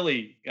 And that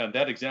really,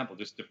 that example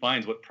just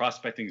defines what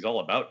prospecting is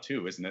all about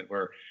too, isn't it?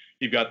 Where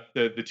you've got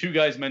the two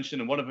guys mentioned,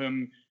 and one of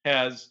them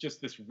has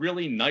just this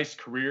really nice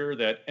career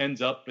that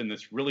ends up in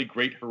this really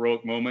great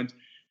heroic moment.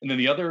 And then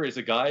the other is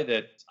a guy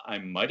that I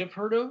might have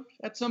heard of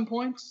at some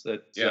points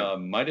that I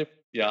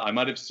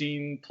might have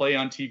seen play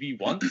on TV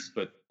once,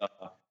 but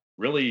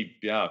really,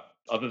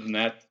 other than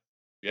that,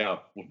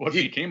 what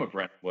became of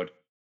Brandon Wood?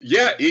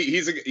 Yeah,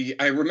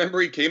 I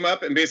remember he came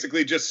up and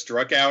basically just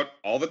struck out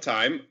all the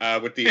time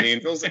with the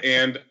Angels,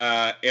 and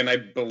I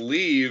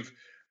believe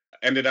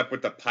ended up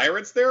with the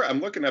Pirates there.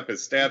 I'm looking up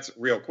his stats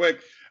real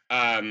quick.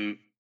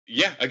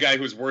 A guy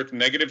who's worth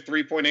negative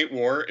 3.8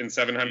 WAR in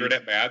 700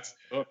 at bats.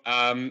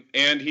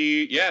 And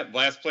he,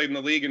 last played in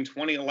the league in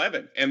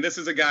 2011. And this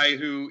is a guy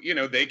who,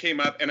 they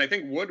came up, and I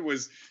think Wood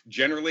was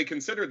generally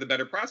considered the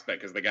better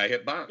prospect because the guy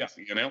hit bombs, Most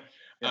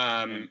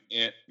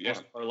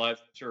of our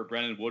lives, sure,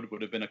 Brandon Wood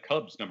would have been a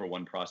Cubs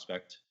 #1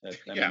 prospect.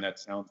 I mean, that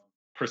sounds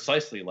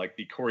precisely like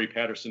the Corey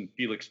Patterson,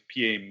 Felix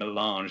Pierre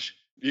melange.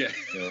 Yeah.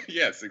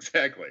 Yes,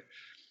 exactly.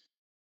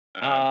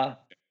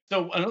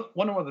 So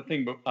one other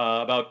thing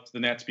about the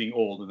Nats being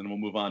old, and then we'll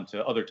move on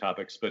to other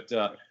topics. But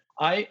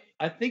I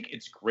think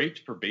it's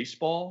great for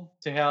baseball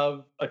to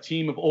have a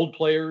team of old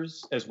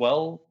players as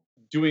well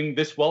doing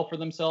this well for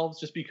themselves,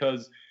 just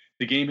because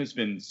the game has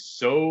been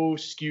so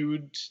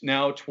skewed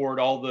now toward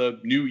all the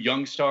new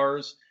young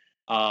stars,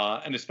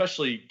 and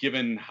especially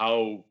given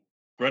how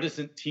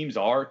reticent teams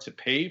are to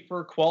pay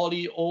for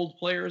quality old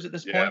players at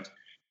this point.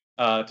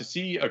 To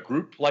see a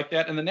group like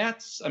that, and the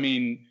Nats, I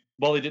mean,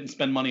 while they didn't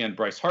spend money on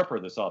Bryce Harper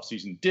this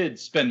offseason, did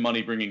spend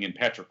money bringing in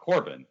Patrick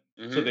Corbin.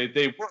 So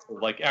they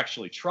were like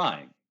actually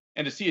trying.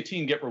 And to see a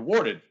team get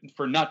rewarded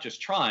for not just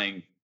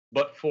trying,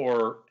 but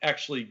for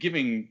actually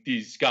giving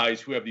these guys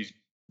who have these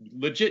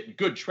legit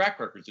good track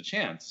records a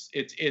chance,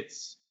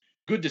 it's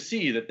good to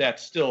see that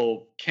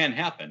still can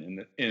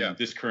happen in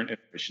this current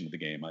iteration of the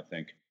game, I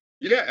think.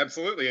 Yeah,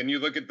 absolutely. And you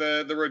look at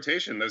the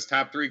rotation; those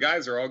top three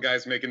guys are all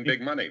guys making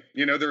big money.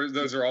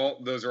 Those are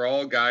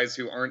all guys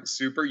who aren't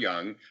super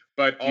young,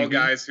 but all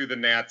guys who the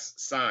Nats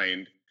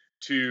signed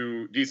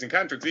to decent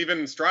contracts.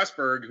 Even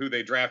Strasburg, who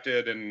they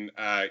drafted and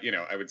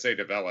I would say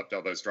developed,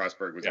 although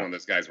Strasburg was one of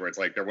those guys where it's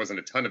like there wasn't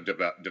a ton of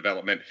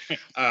development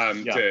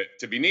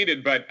to be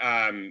needed, but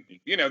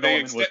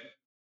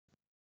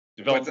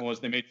Development was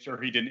they made sure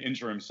he didn't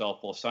injure himself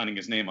while signing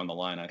his name on the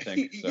line, I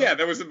think. So. Yeah,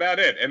 that was about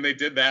it. And they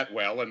did that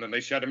well, and then they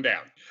shut him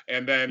down.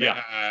 And then,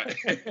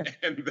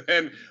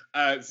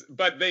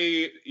 but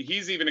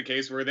he's even a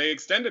case where they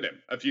extended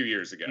him a few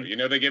years ago.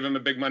 They gave him a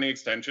big money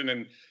extension.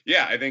 And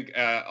I think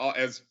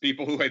as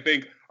people who I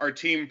think are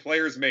team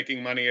players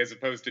making money as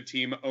opposed to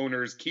team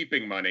owners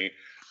keeping money,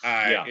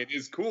 it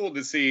is cool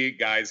to see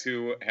guys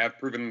who have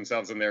proven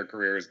themselves in their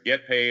careers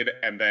get paid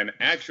and then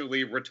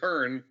actually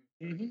return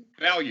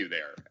value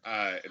there.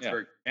 It's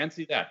very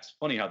fancy. That's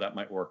funny how that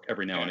might work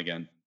every now and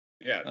again.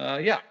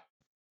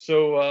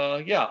 So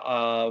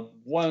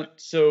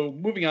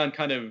moving on,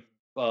 kind of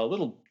a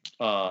little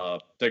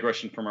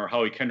digression from our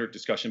Howie Kendrick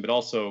discussion, but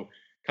also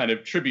kind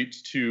of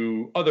tributes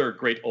to other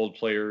great old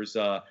players.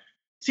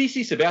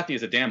 CC Sabathia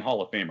is a damn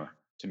Hall of Famer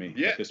to me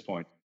at this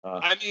point.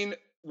 I mean,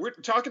 we're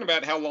talking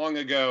about how long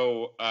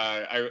ago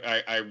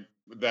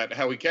that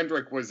Howie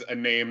Kendrick was a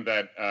name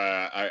that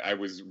I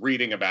was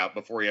reading about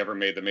before he ever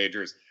made the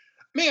majors.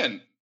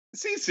 Man,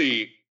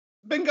 CC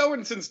been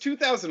going since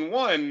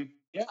 2001.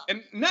 Yeah.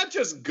 And not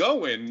just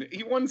going,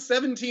 he won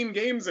 17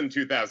 games in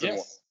 2001.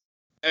 Yes.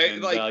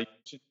 And,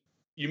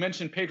 you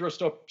mentioned Pedro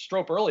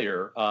Strop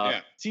earlier.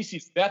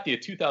 CC Sabathia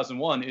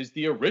 2001 is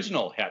the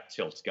original hat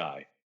tilt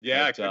guy.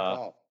 Yeah, good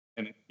call.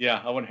 And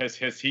yeah, I wonder,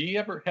 has he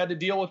ever had to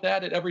deal with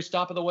that at every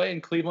stop of the way in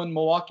Cleveland,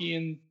 Milwaukee,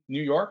 and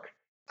New York?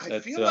 I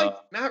feel like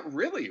not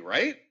really,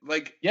 right?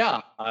 Like,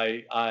 yeah,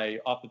 I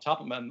off the top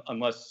of my,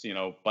 unless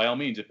by all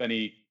means, if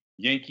any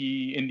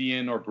Yankee,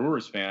 Indian, or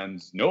Brewers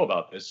fans know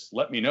about this,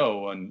 let me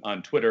know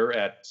on Twitter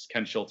at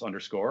Ken Schultz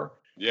 _.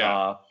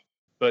 Yeah.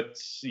 But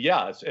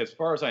yeah, as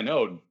far as I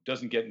know,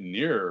 doesn't get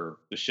near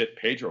the shit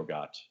Pedro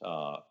got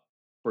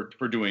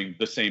for doing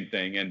the same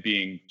thing and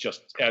being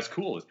just as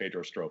cool as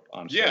Pedro Strop.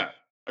 Honestly. Yeah.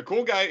 A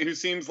cool guy who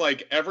seems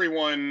like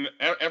everyone,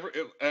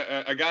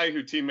 a guy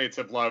who teammates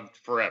have loved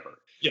forever.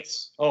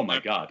 Yes. Oh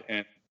my God.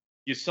 And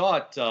you saw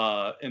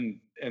it in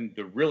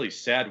the really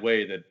sad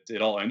way that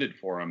it all ended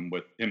for him,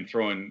 with him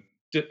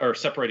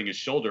separating his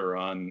shoulder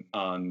on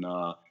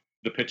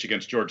the pitch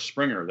against George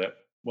Springer. That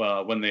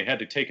when they had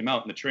to take him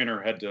out and the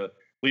trainer had to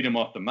lead him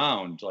off the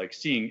mound, like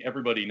seeing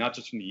everybody, not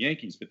just from the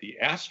Yankees but the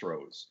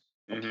Astros,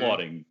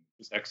 applauding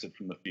his exit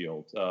from the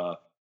field.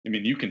 I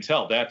mean, you can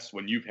tell that's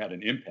when you've had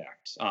an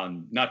impact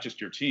on not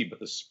just your team, but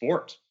the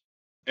sport.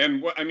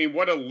 And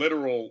what a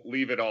literal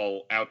leave it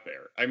all out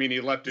there. I mean, he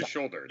left his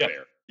shoulder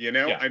there,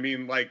 Yeah. I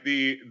mean, like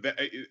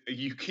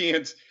you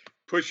can't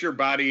push your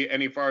body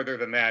any farther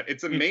than that.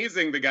 It's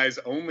amazing the guy's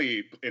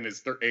only in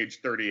his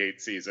age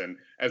 38 season,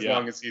 as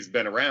long as he's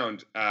been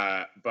around.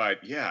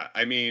 But yeah,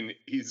 I mean,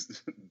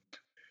 he's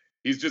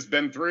just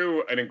been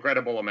through an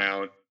incredible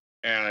amount.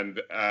 And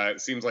it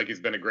seems like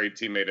he's been a great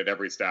teammate at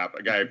every stop.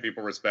 A guy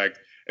people respect.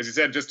 As you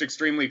said, just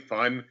extremely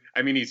fun.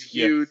 I mean, he's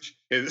huge.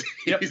 It's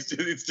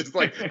just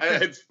like,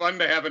 it's fun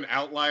to have an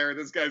outlier.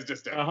 This guy's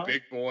just a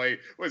big boy.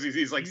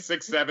 He's like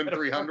 6'7",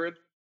 300?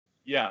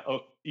 Yeah,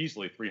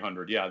 easily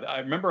 300. Yeah,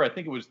 I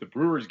think it was the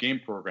Brewers game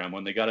program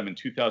when they got him in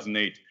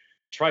 2008,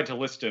 tried to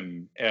list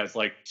him as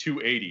like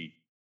 280.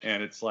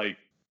 And it's like,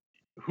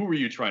 who are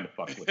you trying to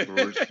fuck with,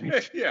 Brewers?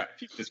 Yeah.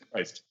 Jesus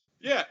Christ.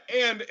 Yeah,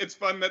 and it's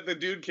fun that the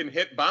dude can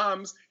hit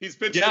bombs. He's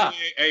pitched in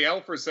the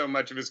AL for so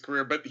much of his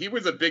career, but he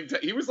was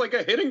he was like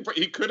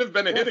he could have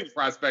been a hitting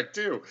prospect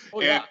too.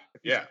 Oh,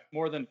 yeah.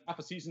 More than half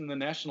a season in the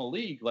National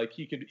League, like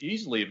he could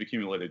easily have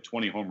accumulated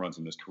 20 home runs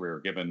in his career,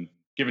 given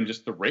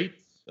just the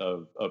rates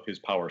of his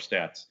power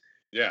stats.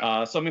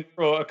 Yeah. So I'm going to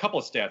throw a couple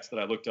of stats that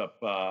I looked up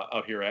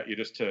out here at you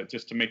just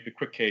to make the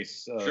quick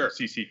case.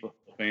 CC for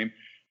Hall of Fame.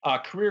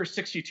 Career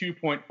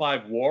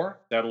 62.5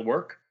 WAR. That'll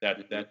work.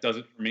 That does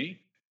it for me.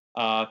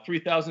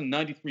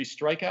 3,093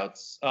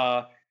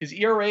 strikeouts. His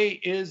ERA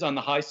is on the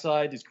high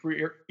side. His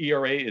career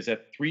ERA is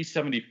at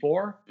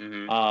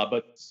 3.74.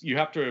 But you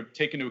have to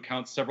take into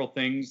account several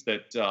things.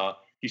 That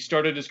he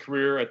started his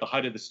career at the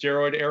height of the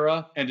steroid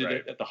era, ended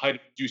it at the height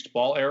of the juiced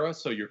ball era.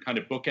 So you're kind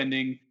of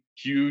bookending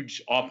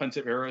huge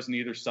offensive eras on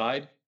either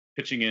side.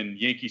 Pitching in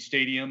Yankee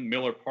Stadium,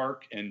 Miller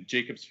Park, and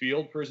Jacobs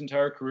Field for his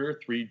entire career,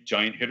 3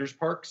 giant hitters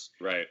parks.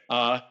 Right.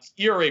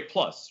 ERA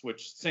plus,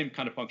 which same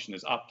kind of function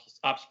as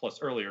Ops plus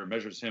earlier,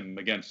 measures him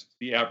against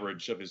the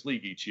average of his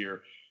league each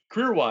year.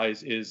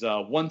 Career-wise is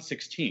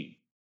 116,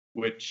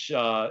 which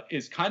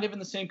is kind of in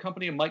the same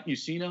company of Mike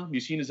Mussina.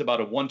 Mussina is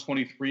about a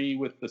 123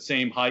 with the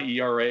same high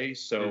ERA.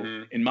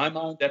 So in my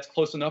mind, that's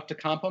close enough to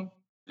comp him.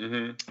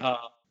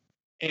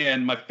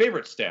 And my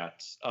favorite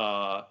stats,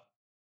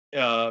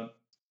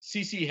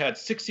 CC had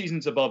 6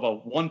 seasons above a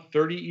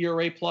 130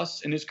 ERA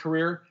plus in his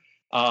career.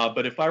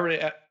 But if I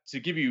were to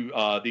give you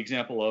the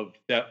example of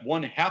that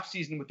one half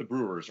season with the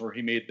Brewers, where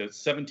he made the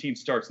 17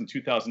 starts in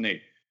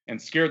 2008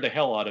 and scared the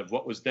hell out of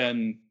what was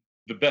then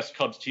the best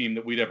Cubs team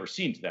that we'd ever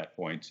seen to that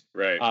point.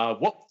 Right.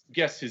 What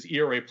guess his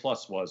ERA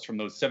plus was from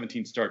those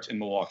 17 starts in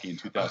Milwaukee in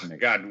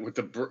 2008? God, with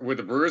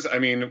the Brewers, I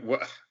mean,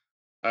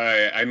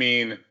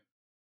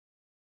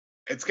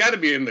 it's got to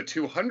be in the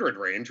 200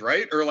 range,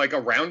 right? Or like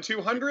around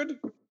 200?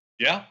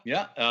 Yeah.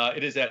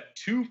 It is at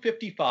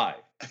 255.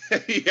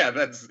 Yeah,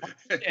 that's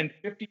and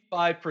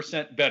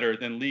 55% better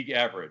than league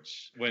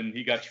average when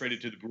he got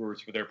traded to the Brewers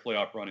for their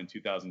playoff run in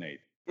 2008.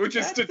 Which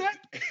is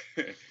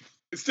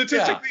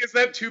statistically, is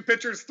that 2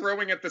 pitchers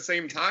throwing at the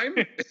same time?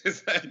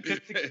 Is that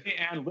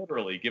and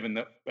literally, given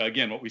that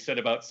again what we said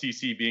about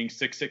CC being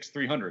 6'6",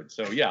 300.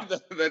 So yeah,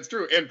 that's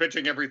true. And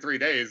pitching every 3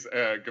 days.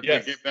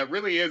 Yes. That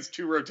really is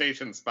 2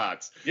 rotation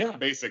spots. Yeah,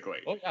 basically.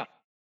 Oh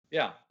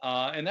yeah.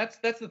 And that's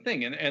the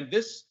thing. And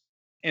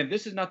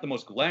this is not the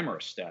most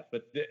glamorous stat,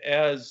 but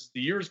as the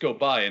years go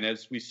by and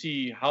as we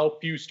see how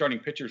few starting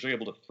pitchers are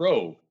able to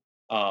throw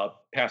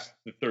past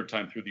the 3rd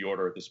time through the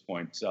order at this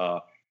point,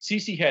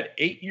 CC had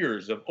 8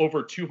 years of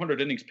over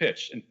 200 innings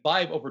pitched and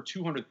 5 over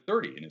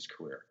 230 in his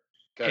career.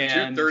 God,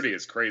 230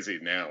 is crazy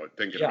now.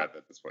 Thinking about that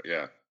at this point,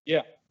 yeah.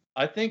 Yeah,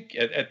 I think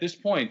at this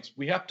point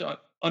we have to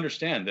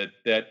understand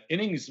that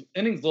innings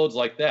loads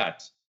like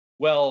that.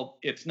 Well,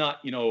 it's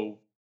not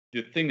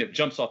the thing that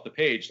jumps off the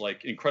page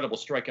like incredible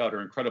strikeout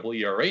or incredible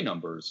ERA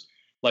numbers.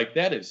 Like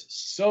that is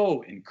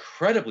so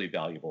incredibly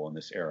valuable in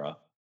this era.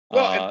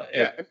 Well,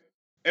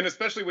 and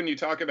especially when you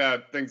talk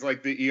about things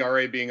like the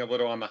ERA being a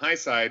little on the high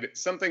side,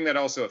 something that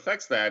also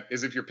affects that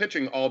is if you're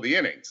pitching all the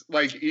innings,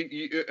 like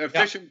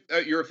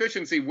your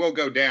efficiency will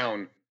go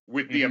down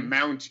with the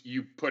amount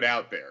you put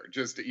out there.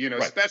 Just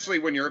especially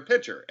when you're a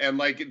pitcher, and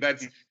like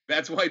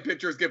that's why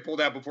pitchers get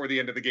pulled out before the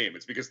end of the game.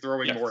 It's because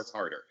throwing more is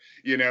harder.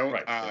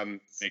 Right.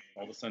 Makes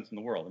all the sense in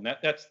the world, and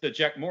that's the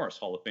Jack Morris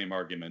Hall of Fame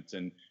argument.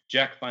 And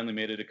Jack finally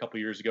made it a couple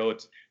years ago.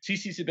 It's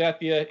CC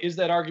Sabathia is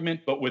that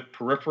argument, but with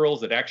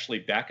peripherals that actually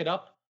back it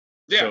up.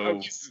 Yeah,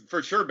 he's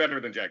for sure better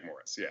than Jack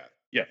Morris. Yeah.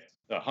 Yeah,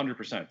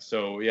 100%.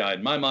 So yeah,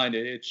 in my mind,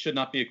 it should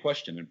not be a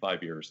question in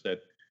 5 years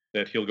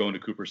that he'll go into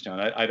Cooperstown.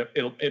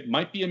 It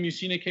might be a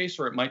Mussina case,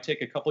 or it might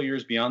take a couple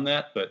years beyond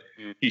that, but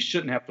he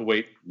shouldn't have to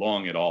wait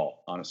long at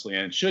all, honestly.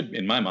 And it should,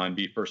 in my mind,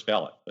 be first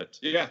ballot. But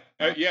yeah,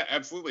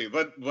 absolutely.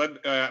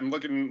 I'm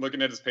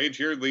looking at his page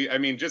here, Lee. I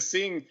mean, just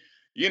seeing.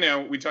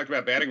 We talked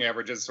about batting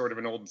average as sort of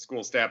an old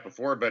school stat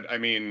before, but I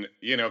mean,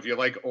 if you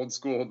like old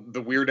school,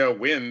 the weirdo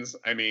wins.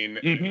 I mean,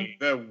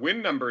 the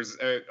win numbers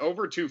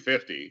over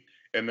 250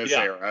 in this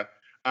era.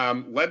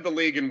 Led the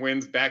league in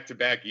wins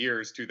back-to-back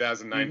years,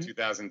 2009,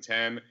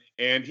 2010,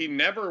 and he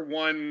never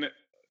won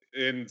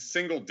in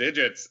single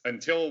digits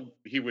until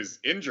he was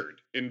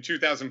injured in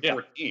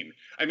 2014. Yeah.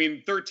 I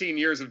mean, 13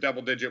 years of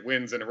double-digit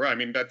wins in a row. I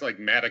mean, that's like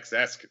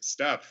Maddox-esque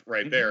stuff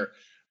right there.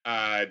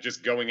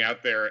 Just going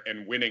out there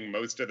and winning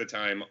most of the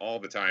time, all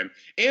the time.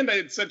 And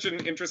it's such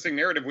an interesting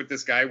narrative with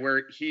this guy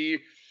where he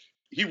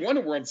won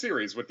a World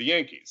Series with the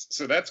Yankees.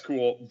 So that's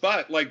cool.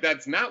 But like,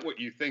 that's not what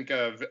you think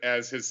of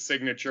as his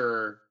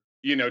signature,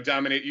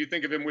 dominate. You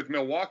think of him with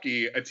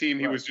Milwaukee, a team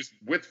he was just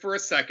with for a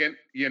second,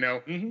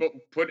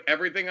 but put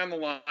everything on the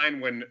line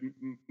when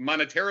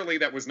monetarily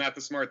that was not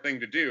the smart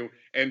thing to do,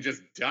 and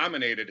just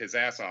dominated his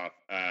ass off.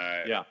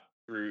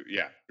 Through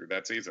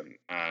that season.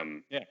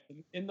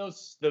 In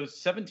those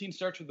 17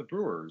 starts with the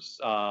Brewers,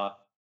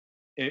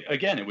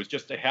 again, it was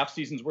just a half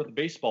season's worth of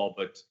baseball.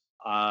 But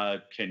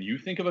can you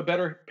think of a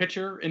better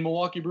pitcher in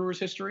Milwaukee Brewers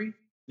history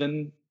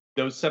than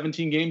those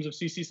 17 games of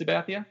CC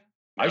Sabathia?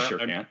 I sure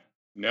can't.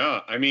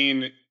 No, I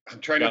mean, I'm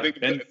trying to think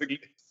of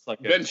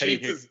Ben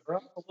Sheets is a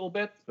little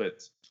bit,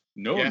 but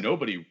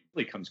nobody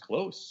really comes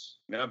close.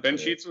 No, Ben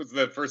Sheets was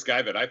the first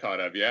guy that I thought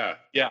of. Yeah.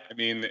 I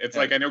mean, it's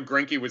like I know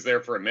Greinke was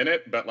there for a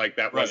minute, but like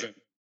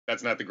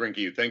that's not the Greinke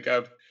you think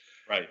of.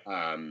 Right.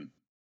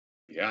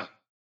 Yeah.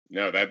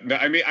 No,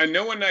 I mean,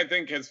 no one I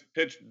think has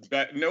pitched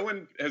that. No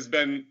one has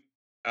been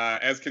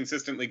as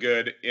consistently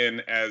good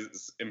in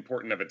as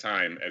important of a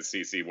time as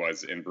CC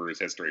was in Brewers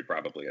history,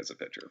 probably as a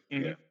pitcher.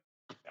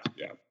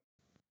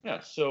 Yeah,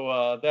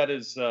 so that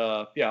is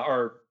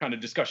our kind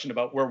of discussion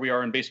about where we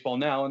are in baseball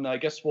now, and I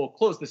guess we'll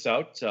close this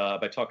out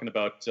by talking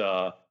about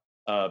a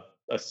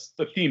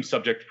theme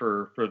subject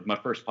for my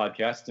first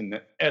podcast.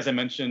 And as I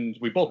mentioned,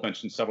 we both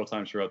mentioned several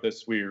times throughout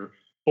this, we're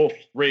both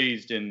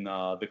raised in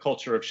the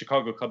culture of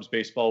Chicago Cubs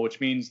baseball, which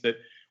means that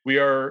we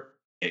are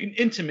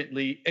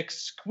intimately,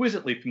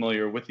 exquisitely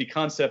familiar with the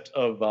concept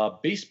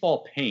of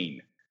baseball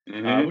pain,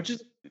 which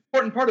is an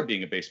important part of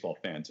being a baseball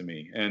fan to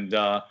me. And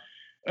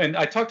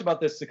I talked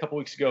about this a couple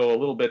weeks ago a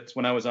little bit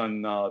when I was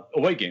on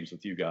away games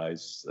with you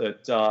guys,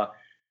 that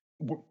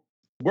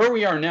where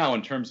we are now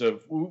in terms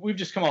of, we've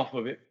just come off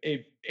of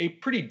a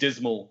pretty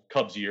dismal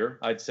Cubs year,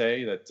 I'd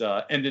say,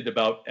 that ended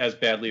about as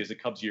badly as a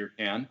Cubs year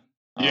can.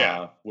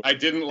 I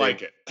didn't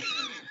like it.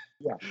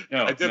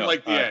 I didn't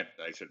like the end,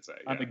 I should say.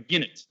 I'm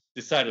against it,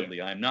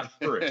 decidedly. I'm not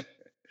for it.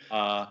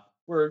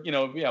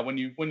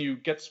 When you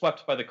get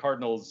swept by the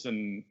Cardinals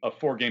in a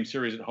 4-game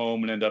series at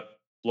home and end up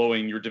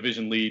blowing your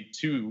division lead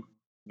to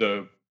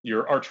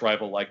your arch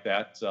rival like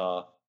that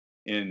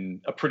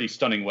in a pretty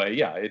stunning way,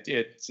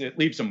 it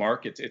leaves a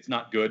mark. It's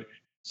not good.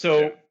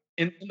 So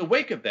in the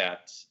wake of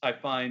that, I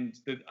find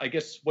that I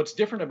guess what's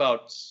different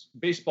about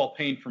baseball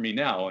pain for me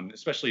now, and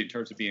especially in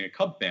terms of being a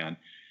Cub fan,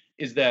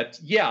 is that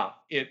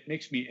it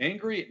makes me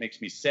angry, it makes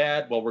me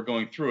sad while we're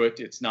going through it.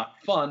 It's not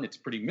fun. It's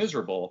pretty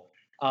miserable.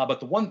 But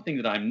the one thing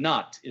that I'm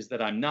not is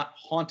that I'm not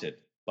haunted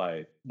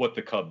by what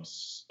the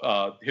Cubs'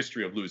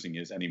 history of losing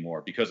is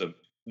anymore, because of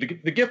the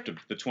gift of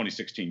the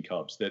 2016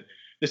 Cubs, that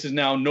this is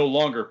now no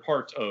longer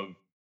part of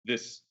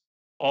this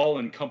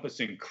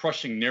all-encompassing,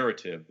 crushing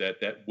narrative that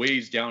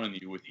weighs down on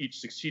you with each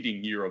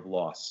succeeding year of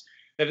loss.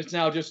 That it's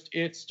now just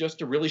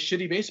a really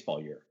shitty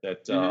baseball year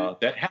that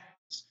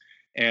happens.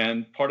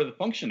 And part of the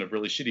function of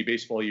really shitty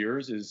baseball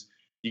years is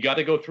you got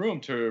to go through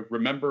them to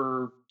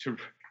remember to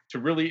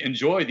really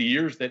enjoy the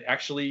years that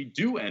actually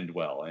do end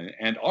well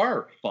and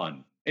are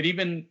fun. And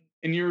even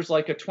in years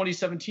like a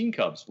 2017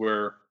 Cubs,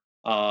 where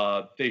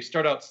they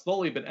start out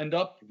slowly but end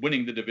up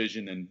winning the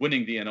division and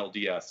winning the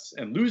NLDS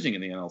and losing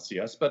in the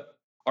NLCS, but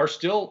are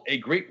still a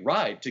great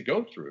ride to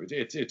go through.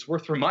 It's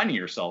worth reminding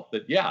yourself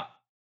that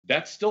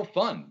that's still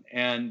fun,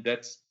 and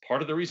that's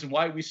part of the reason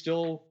why we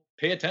still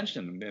pay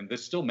attention, and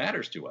this still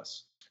matters to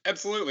us.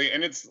 Absolutely,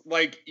 and it's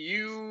like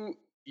you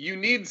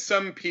need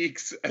some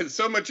peaks. And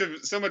so much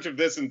of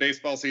this in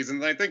baseball season.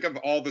 And I think of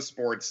all the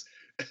sports,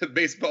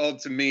 baseball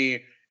to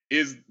me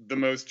is the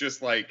most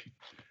just like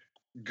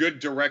good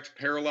direct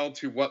parallel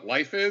to what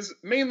life is,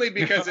 mainly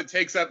because it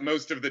takes up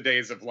most of the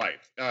days of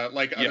life.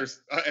 Like Yeah.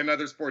 others and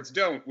other sports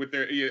don't. With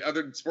their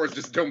other sports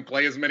just don't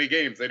play as many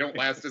games. They don't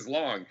last as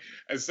long.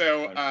 And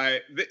so,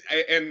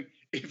 and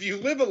if you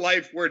live a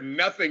life where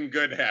nothing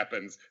good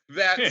happens,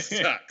 that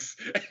sucks.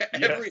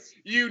 Yes.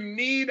 You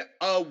need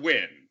a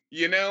win.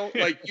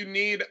 Like you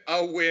need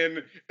a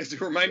win to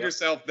remind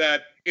yourself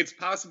that it's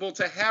possible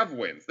to have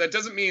wins. That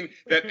doesn't mean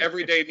that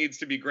every day needs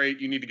to be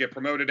great. You need to get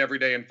promoted every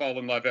day and fall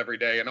in love every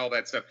day and all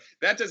that stuff.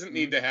 That doesn't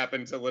need to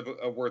happen to live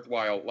a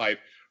worthwhile life.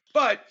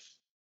 But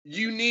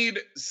you need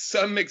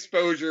some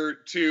exposure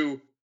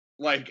to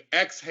like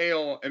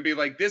exhale and be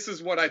like, this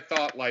is what I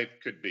thought life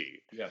could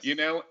be. Yes.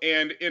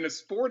 And in a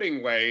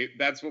sporting way,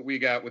 that's what we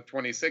got with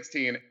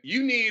 2016.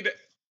 You need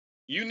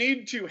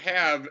to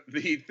have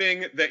the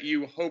thing that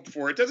you hope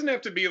for. It doesn't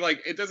have to be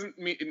like, it doesn't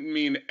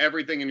mean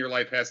everything in your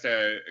life has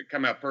to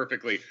come out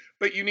perfectly,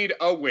 but you need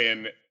a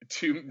win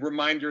to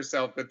remind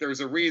yourself that there's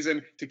a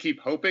reason to keep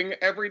hoping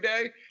every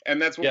day. And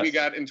that's what we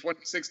got in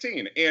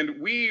 2016. And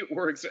we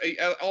were,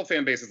 all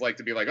fan bases like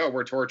to be like, oh,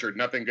 we're tortured.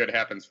 Nothing good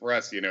happens for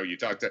us. You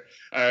talk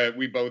to,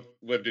 we both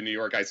lived in New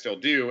York. I still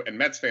do. And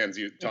Mets fans,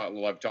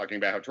 love talking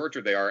about how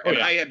tortured they are. And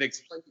I had to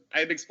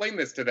explain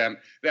this to them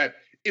that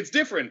it's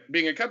different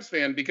being a Cubs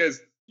fan because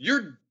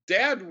your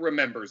dad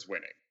remembers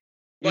winning.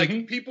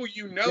 Like people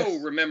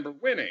remember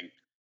winning.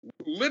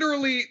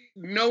 Literally,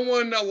 no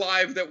one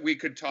alive that we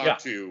could talk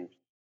to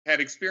had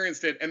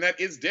experienced it, and that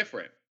is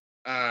different.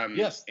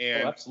 Yes,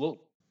 and absolutely.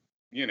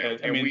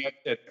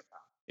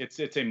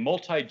 It's a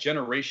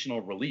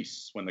multi-generational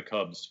release when the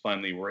Cubs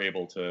finally were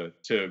able to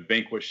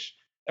vanquish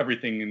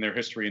everything in their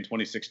history in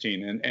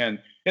 2016, and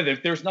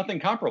there's nothing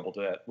comparable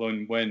to that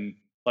when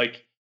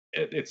like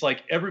it's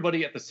like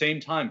everybody at the same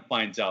time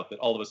finds out that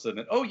all of a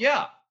sudden, oh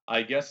yeah,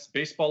 I guess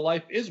baseball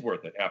life is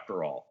worth it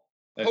after all.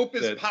 Hope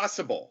is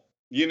possible,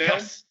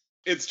 Yes.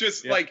 It's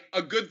just like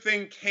a good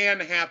thing can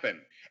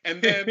happen.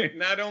 And then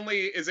not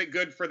only is it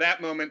good for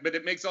that moment, but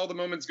it makes all the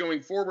moments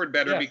going forward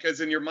better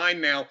because in your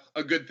mind now,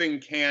 a good thing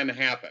can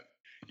happen,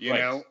 you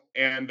know?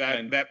 And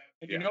that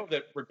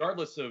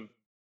regardless of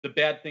the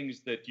bad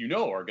things that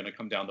are going to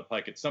come down the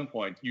pike at some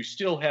point, you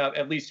still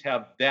at least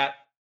have that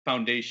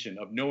foundation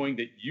of knowing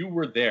that you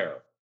were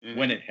there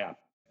when it happened.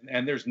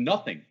 And there's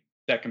nothing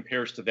that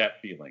compares to that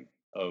feeling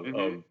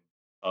of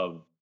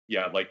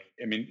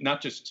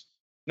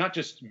not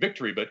just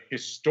victory, but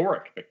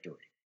historic victory.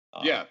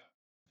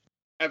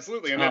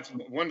 Absolutely, and that's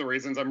one of the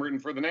reasons I'm rooting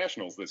for the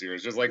Nationals this year.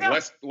 Is just like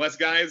less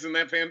guys in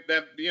that fan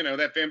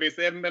base.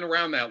 They haven't been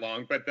around that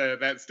long, but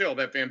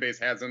that fan base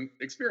hasn't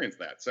experienced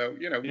that. So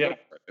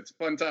it's a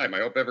fun time. I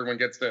hope everyone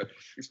gets to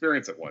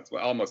experience it once.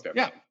 Well, almost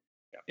everyone.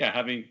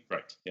 Having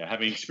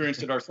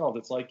experienced it ourselves,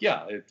 it's like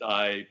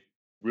I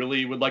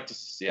really would like to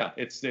see.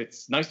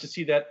 It's nice to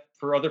see that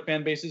for other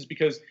fan bases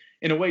because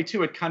in a way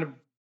too, it kind of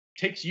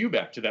takes you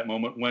back to that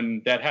moment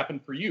when that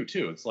happened for you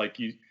too. It's like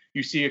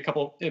you see a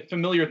couple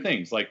familiar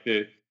things like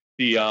the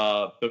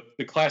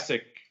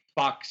classic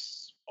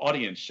Fox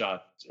audience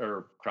shot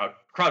or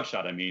crowd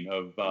shot. I mean,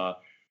 of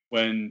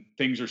when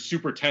things are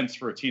super tense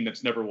for a team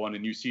that's never won,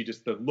 and you see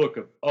just the look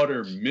of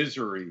utter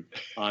misery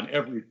on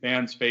every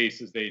fan's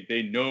face as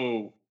they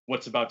know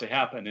what's about to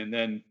happen, and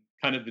then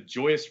kind of the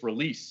joyous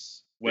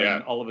release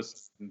when all of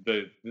us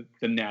the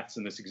Nats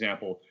in this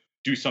example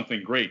do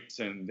something great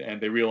and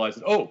they realize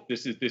that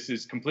this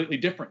is completely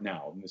different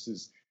now, and this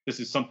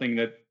is something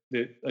that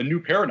a new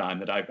paradigm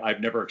that I've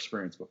never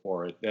experienced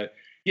before.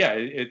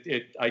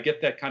 I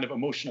get that kind of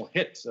emotional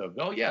hit of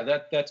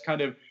that's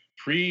kind of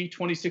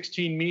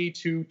pre-2016 me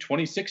to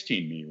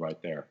 2016 me right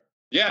there.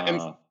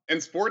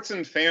 And sports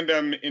and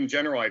fandom in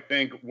general, I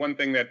think one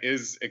thing that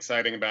is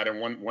exciting about it,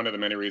 one of the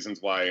many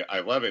reasons why I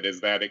love it, is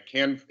that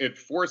it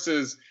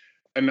forces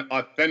an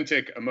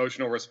authentic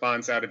emotional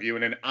response out of you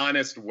in an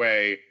honest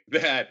way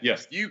that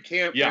you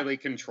can't really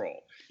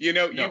control.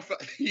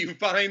 You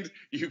find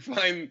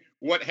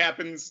what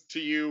happens to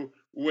you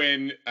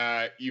when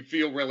you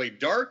feel really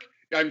dark.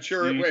 I'm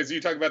sure as you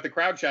talk about the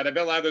crowd chat, I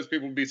bet a lot of those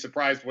people would be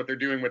surprised what they're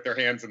doing with their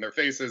hands and their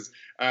faces,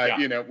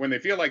 when they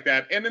feel like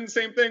that. And then the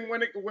same thing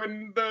when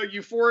the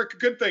euphoric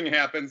good thing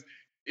happens,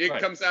 it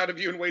comes out of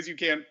you in ways you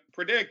can't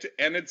predict.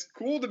 And it's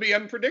cool to be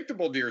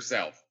unpredictable to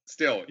yourself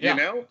still, and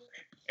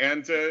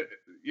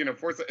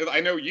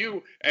I know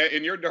you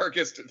in your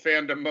darkest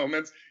fandom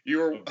moments, you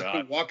were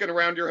walking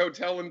around your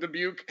hotel in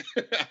Dubuque,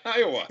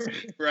 Iowa,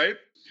 right?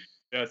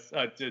 Yes,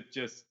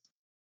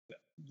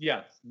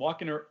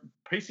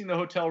 pacing the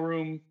hotel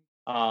room,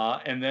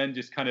 and then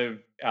just kind of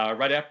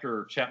right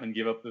after Chapman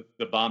gave up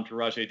the bomb to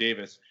Rajai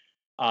Davis,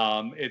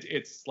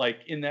 it's like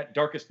in that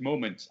darkest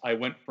moment, I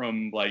went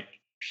from like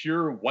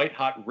pure white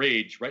hot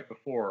rage right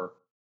before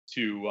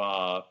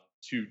to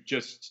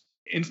just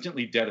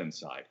instantly dead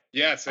inside.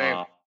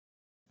 Same.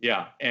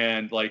 Yeah,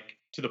 and like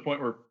to the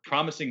point where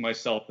promising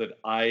myself that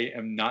I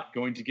am not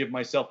going to give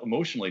myself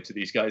emotionally to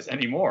these guys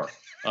anymore,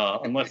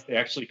 unless they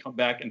actually come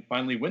back and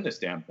finally win this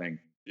damn thing,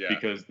 Yeah,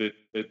 because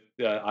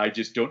I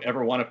just don't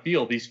ever want to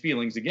feel these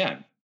feelings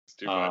again. it's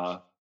too much. Uh,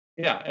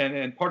 yeah,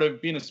 and part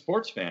of being a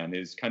sports fan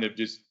is kind of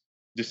just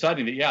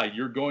deciding that yeah,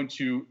 you're going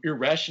to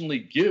irrationally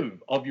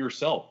give of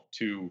yourself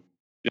to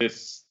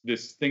this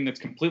thing that's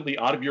completely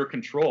out of your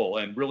control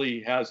and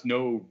really has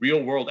no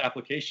real world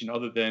application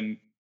other than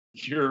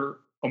your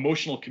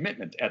emotional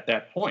commitment at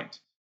that point.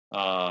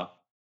 Uh,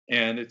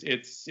 and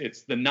it's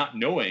the not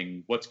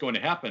knowing what's going to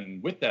happen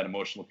with that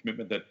emotional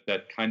commitment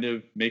that kind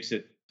of makes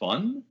it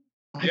fun,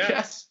 I Yeah,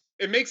 guess.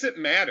 it makes it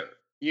matter.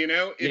 Yeah.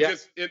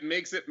 It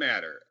makes it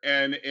matter,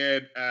 and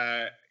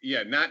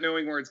yeah, not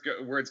knowing where it's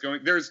going.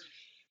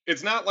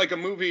 It's not like a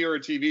movie or a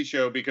TV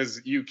show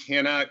because you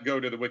cannot go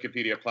to the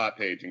Wikipedia plot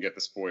page and get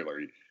the spoiler.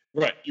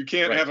 Right. You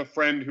can't Right. have a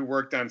friend who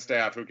worked on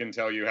staff who can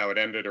tell you how it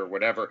ended or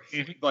whatever.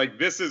 Mhm. Like,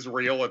 this is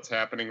real. It's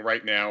happening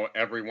right now.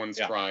 Everyone's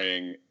Yeah.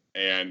 trying,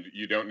 and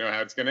you don't know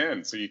how it's going to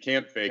end, so you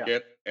can't fake Yeah.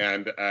 it.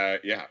 And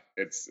yeah,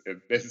 it's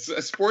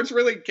sports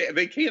really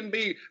they can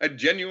be a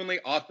genuinely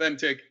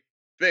authentic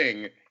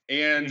thing,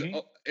 and Hmm.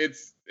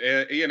 it's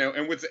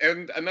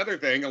and another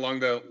thing along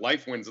the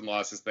life wins and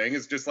losses thing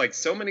is just like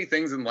so many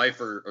things in life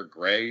are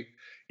gray.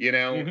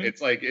 Hmm.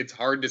 It's like it's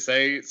hard to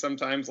say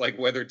sometimes, like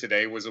whether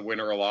today was a win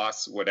or a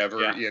loss,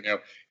 whatever. Yeah.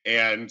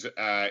 And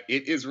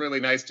it is really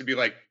nice to be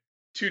like,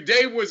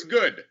 today was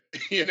good.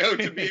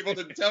 To be able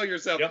to tell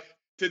yourself Yep.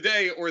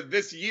 today or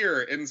this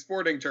year in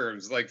sporting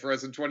terms, like for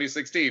us in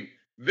 2016.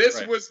 This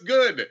Right. was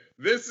good.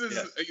 Yes.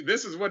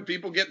 This is what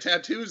people get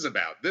tattoos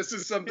about. This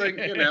is something,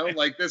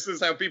 like this is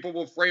how people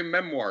will frame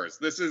memoirs.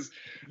 This is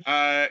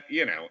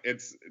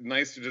it's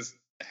nice to just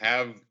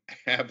have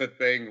a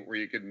thing where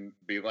you can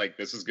be like,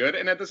 this is good.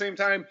 And at the same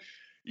time,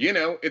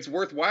 it's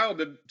worthwhile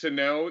to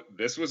know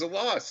this was a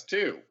loss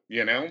too.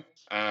 Yeah.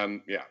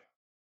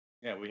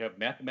 Yeah, we have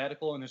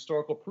mathematical and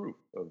historical proof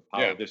of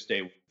Yeah. how this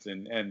day was,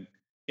 and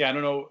yeah, I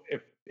don't know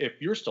if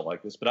you're still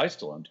like this, but I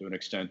still am to an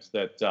extent.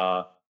 That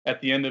at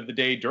the end of the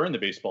day during the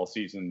baseball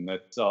season,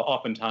 that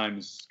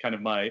oftentimes kind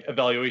of my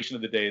evaluation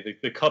of the day,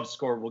 the Cubs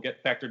score will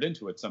get factored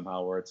into it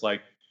somehow, where it's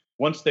like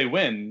once they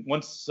win,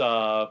 once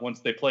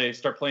they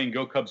start playing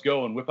Go Cubs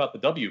Go and whip out the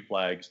W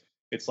flags,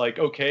 it's like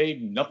okay,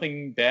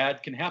 nothing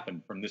bad can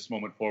happen from this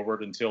moment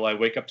forward until I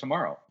wake up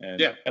tomorrow, and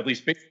Yeah. at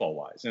least baseball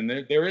wise, and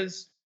there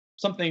is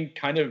something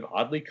kind of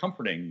oddly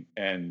comforting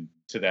and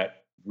to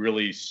that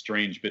really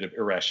strange bit of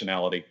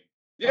irrationality.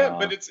 Yeah, Uh,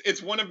 but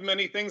it's one of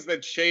many things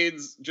that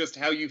shades just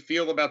how you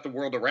feel about the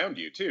world around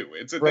you too.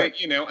 It's a thing,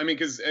 right. I mean,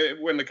 because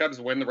when the Cubs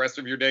win, the rest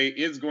of your day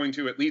is going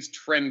to at least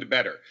trend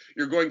better.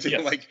 You're going to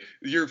Yes. like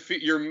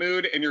your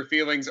mood and your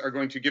feelings are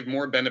going to give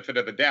more benefit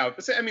of the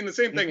doubt. I mean, the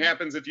same thing Hmm.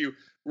 happens if you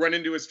run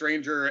into a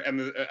stranger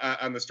and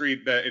on the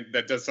street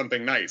that does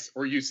something nice,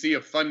 or you see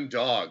a fun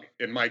dog.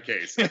 In my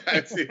case,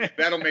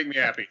 that'll make me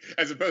happy.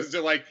 As opposed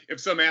to like if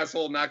some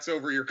asshole knocks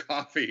over your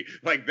coffee,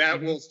 like that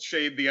Hmm. will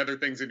shade the other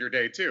things in your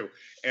day too.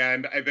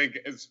 And I think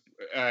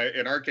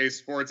in our case,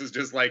 sports is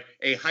just like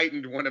a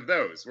heightened one of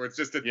those, where it's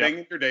just a Yep. thing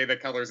in your day that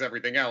colors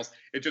everything else.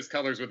 It just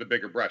colors with a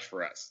bigger brush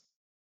for us.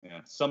 Yeah.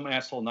 Some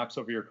asshole knocks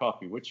over your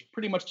coffee, which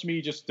pretty much to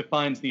me just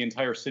defines the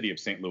entire city of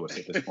St. Louis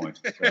at this point.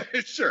 So.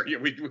 Sure, yeah,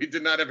 we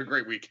did not have a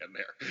great weekend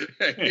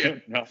there. Yeah,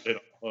 Not at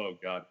all. Oh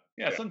God.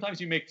 Yeah. yeah, Sometimes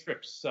you make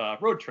trips,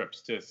 road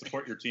trips to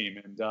support your team,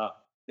 and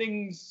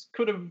things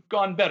could have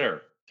gone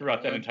better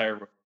throughout that uh, entire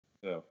road.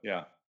 So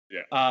yeah.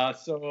 yeah.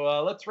 So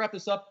let's wrap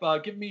this up.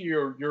 Give me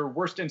your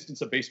worst instance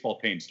of baseball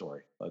pain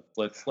story. Let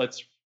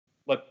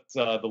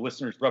the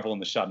listeners revel in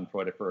the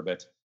Schadenfreude for a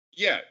bit.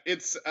 Yeah,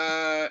 it's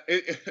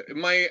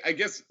my I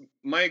guess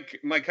my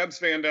Cubs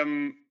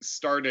fandom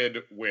started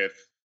with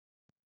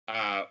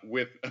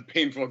a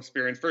painful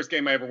experience. First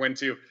game I ever went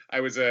to, I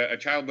was a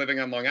child living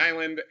on Long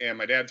Island, and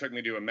my dad took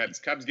me to a Mets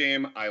Cubs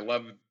game. I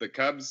loved the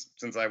Cubs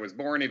since I was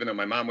born, even though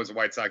my mom was a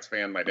White Sox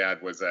fan. My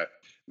dad was a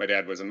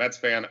Mets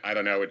fan. I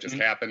don't know, it just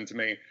Mhm. happened to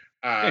me.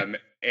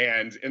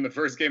 And in the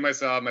first game I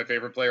saw, my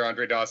favorite player,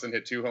 Andre Dawson,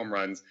 hit 2 home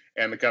runs,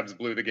 and the Cubs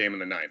blew the game in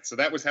the ninth. So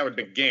that was how it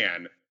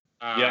began.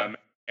 Yeah,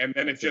 And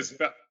then it it's a just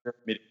felt,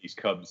 Mid-80s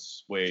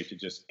Cubs way to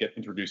just get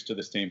introduced to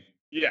this team.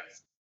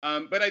 yes.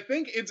 But I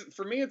think it's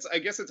for me. I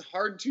guess it's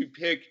hard to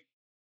pick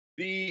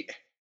the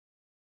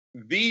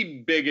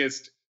the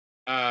biggest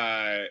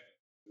uh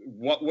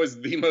what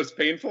was the most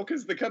painful,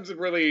 because the Cubs have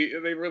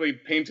really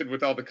painted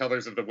with all the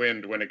colors of the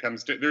wind when it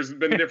comes to, there's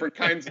been different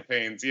kinds of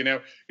pains,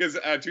 because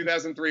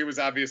 2003 was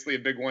obviously a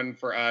big one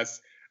for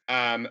us.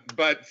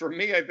 But for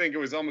me, I think it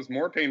was almost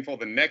more painful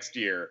the next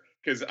year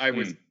because I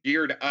was Mm,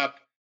 geared up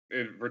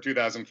for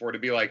 2004 to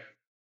be like,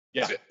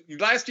 yeah,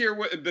 last year,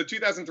 the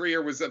 2003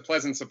 year was a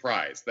pleasant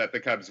surprise that the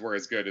Cubs were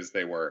as good as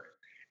they were.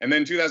 And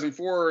then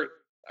 2004,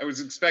 I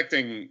was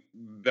expecting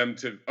them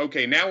to,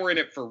 okay, now we're in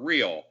it for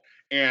real.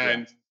 yeah.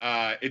 And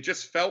it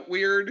just felt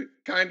weird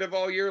kind of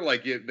all year.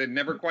 Like they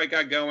never quite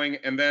got going.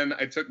 And then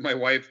I took my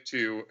wife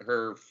to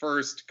her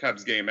first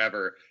Cubs game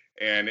ever.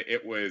 And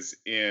it was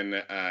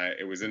in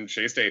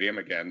Shea Stadium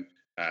again.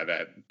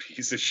 that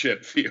piece of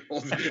shit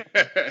field.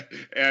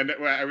 And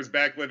when I was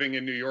back living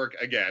in New York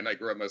again. I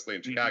grew up mostly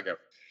in Chicago.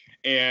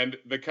 And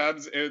the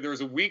Cubs, there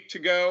was a week to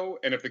go.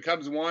 And if the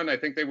Cubs won, I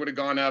think they would have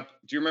gone up.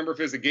 Do you remember if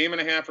it was a game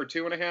and a half or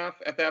 2.5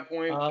 at that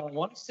point? I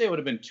want to say it would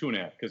have been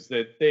 2.5 because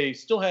they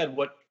still had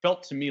what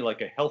felt to me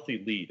like a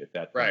healthy lead at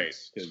that point.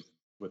 Right. Because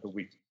with a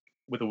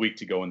week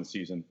to go in the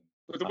season.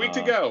 With a week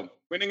to go,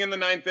 winning in the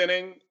 9th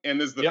inning,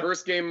 and this is the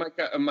first game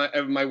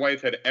my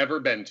wife had ever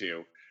been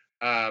to.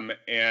 And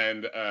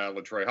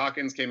LaTroy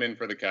Hawkins came in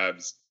for the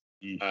Cubs,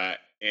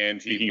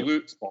 and he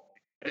blew.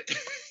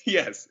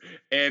 Yes,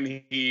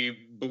 and he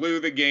blew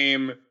the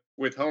game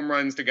with home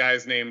runs to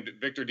guys named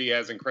Victor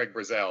Diaz and Craig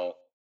Brazell,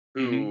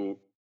 who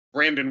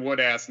Brandon Wood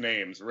ass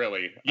names,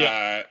 really.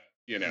 Yeah.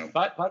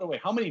 By the way,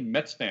 how many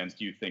Mets fans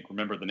do you think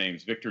remember the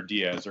names Victor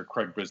Diaz or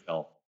Craig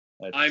Brazell?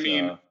 I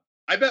mean,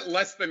 I bet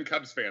less than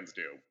Cubs fans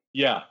do.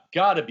 Yeah,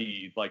 gotta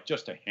be like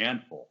just a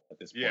handful at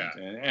this point. Yeah.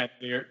 And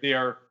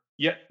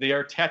they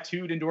are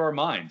tattooed into our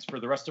minds for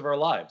the rest of our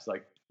lives.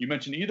 Like you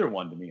mentioned either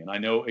one to me, and I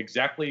know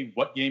exactly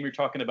what game you're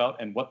talking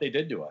about and what they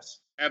did to us.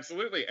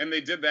 Absolutely. And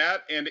they did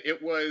that, and so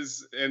it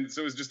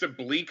was just a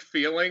bleak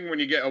feeling when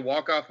you get a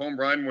walk-off home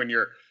run when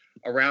you're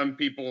around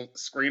people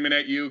screaming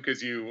at you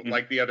because you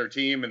like the other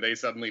team and they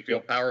suddenly feel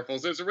powerful.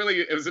 So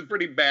it was a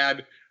pretty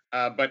bad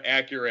but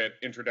accurate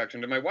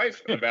introduction to my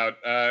wife about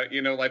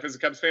life as a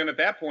Cubs fan at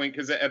that point,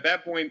 because at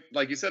that point,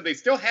 like you said, they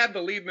still had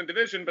the lead in the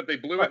division, but they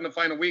blew it in the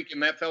final week,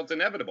 and that felt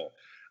inevitable.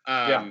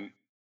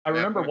 I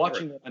remember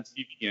watching that on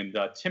TV, and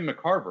Tim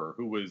McCarver,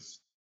 who was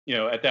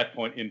at that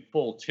point in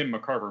full Tim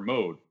McCarver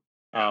mode,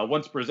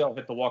 once Brazell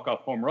hit the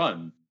walk-off home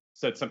run,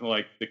 said something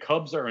like, "The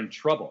Cubs are in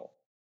trouble."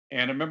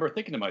 And I remember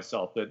thinking to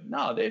myself that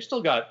no, they've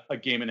still got a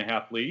game and a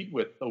half lead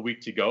with a week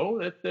to go.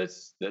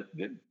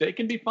 That they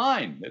can be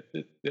fine.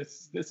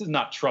 This is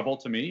not trouble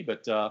to me.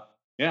 But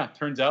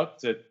turns out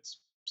that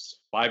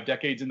 5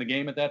 decades in the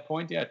game at that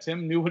point. Yeah,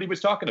 Tim knew what he was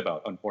talking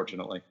about.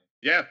 Unfortunately.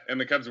 Yeah, and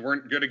the Cubs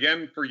weren't good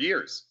again for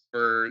years,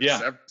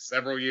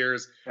 several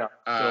years.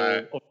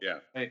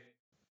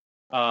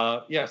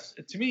 Yes,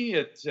 to me,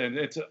 it's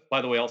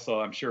by the way,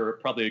 also, I'm sure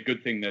probably a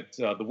good thing that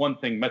the one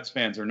thing Mets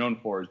fans are known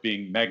for is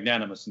being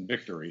magnanimous in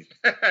victory.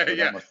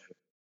 Yeah,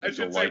 I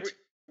should say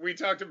we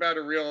talked about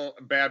a real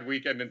bad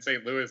weekend in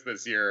St. Louis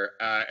this year,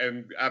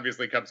 and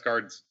obviously Cubs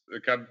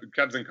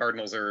and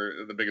Cardinals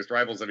are the biggest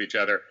rivals of each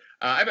other.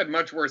 I've had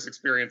much worse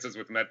experiences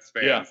with Mets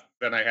fans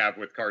than I have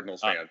with Cardinals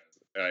fans.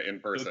 In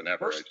person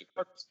ever. The first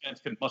Cardinals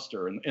fans could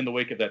muster in the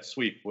wake of that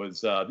sweep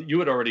was you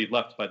had already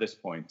left by this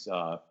point,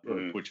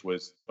 which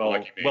was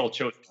well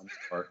chosen on this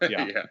part.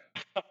 Yeah.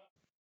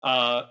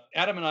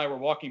 Adam and I were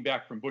walking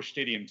back from Busch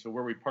Stadium to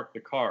where we parked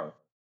the car,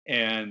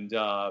 and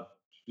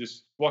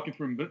just walking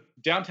through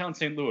downtown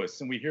St.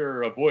 Louis, and we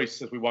hear a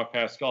voice as we walk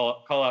past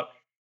call out,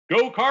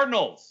 "Go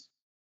Cardinals!"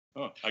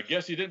 Oh, I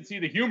guess you didn't see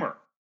the humor.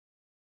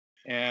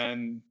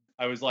 And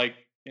I was like,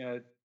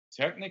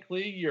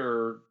 technically,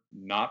 you're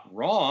not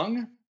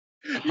wrong.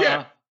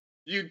 Yeah,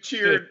 you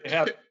cheered. To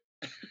have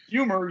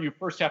humor, you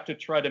first have to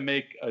try to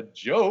make a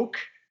joke.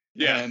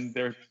 Yeah, and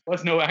there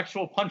was no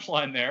actual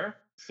punchline there.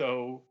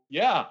 So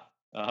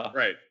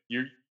right.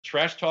 Your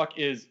trash talk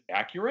is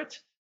accurate.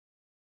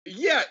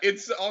 Yeah,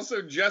 it's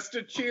also just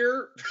a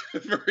cheer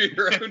for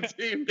your own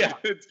team. Yeah.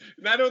 It's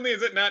not only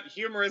is it not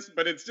humorous,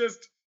 but it's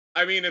just.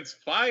 I mean, it's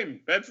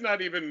fine. It's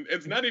not even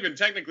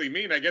technically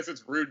mean. I guess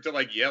it's rude to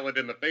like yell it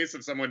in the face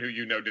of someone who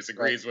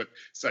disagrees with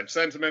such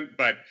sentiment.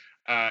 But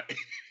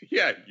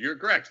yeah, you're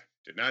correct.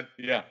 Did not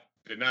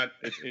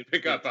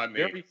pick up on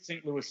me. Very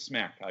St. Louis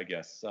smack, I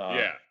guess.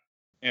 Yeah.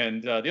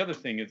 And the other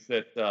thing is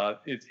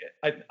that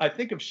I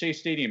think of Shea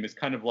Stadium as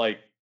kind of like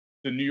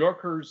the New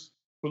Yorkers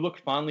who look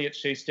fondly at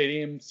Shea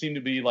Stadium seem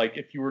to be like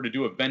if you were to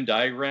do a Venn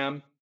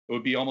diagram. It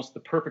would be almost the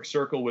perfect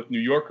circle with New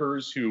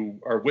Yorkers who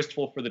are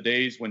wistful for the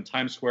days when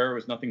Times Square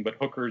was nothing but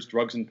hookers,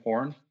 drugs, and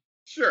porn.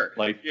 Sure.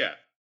 Yeah.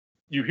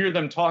 You hear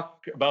them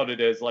talk about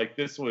it as like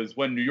this was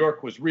when New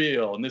York was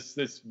real, and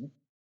this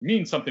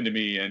means something to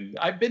me. And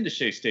I've been to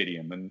Shea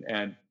Stadium,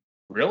 and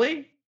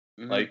really,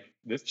 like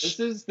this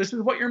is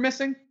what you're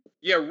missing.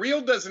 Yeah, real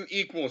doesn't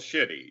equal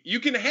shitty. You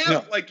can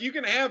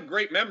have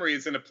great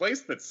memories in a place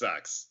that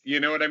sucks.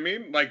 You know what I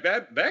mean? Like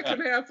that can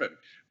happen.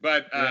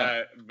 But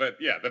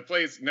the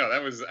place, no,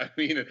 that was,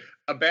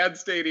 a bad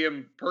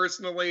stadium.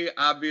 Personally,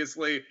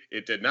 obviously,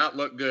 it did not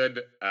look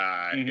good.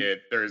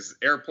 There's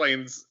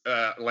airplanes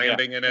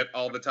landing in it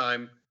all the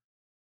time.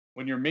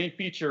 When your main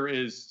feature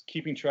is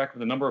keeping track of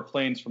the number of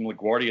planes from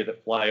LaGuardia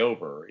that fly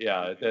over,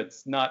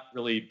 that's not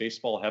really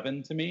baseball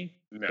heaven to me.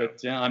 No.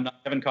 But I'm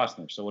not Kevin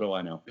Costner, so what do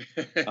I know?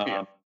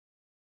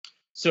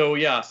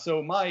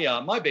 So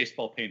my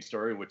baseball pain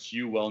story, which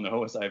you well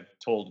know, as I've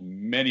told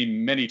many,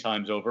 many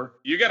times over.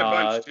 You got a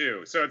bunch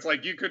too, so it's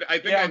like you could. I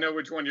think I know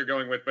which one you're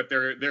going with, but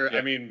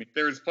I mean,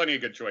 there's plenty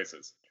of good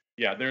choices.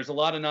 Yeah, there's a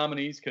lot of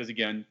nominees because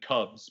again,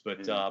 Cubs,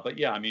 but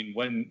yeah, I mean,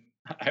 when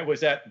I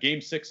was at Game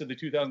 6 of the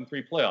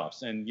 2003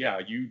 playoffs, and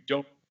you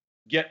don't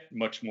get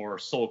much more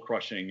soul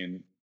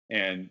crushing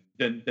and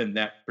than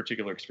that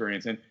particular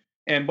experience. And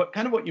And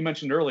what you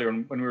mentioned earlier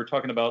when we were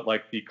talking about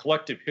like the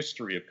collective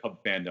history of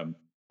Cub fandom,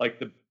 like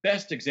the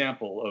best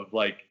example of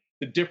like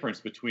the difference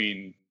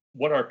between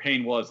what our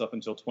pain was up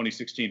until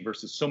 2016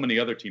 versus so many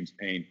other teams'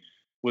 pain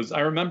was I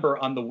remember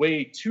on the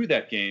way to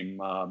that game,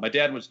 my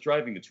dad was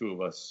driving the two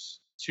of us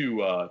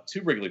to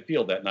Wrigley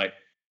Field that night,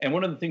 and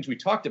one of the things we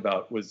talked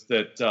about was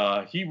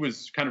that he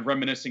was kind of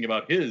reminiscing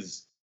about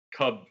his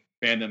Cub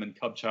fandom and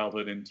Cub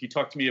childhood, and he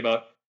talked to me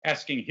about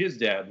asking his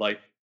dad, like,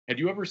 had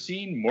you ever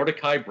seen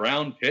Mordecai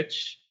Brown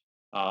pitch?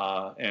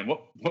 And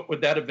what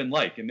would that have been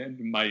like? And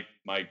then my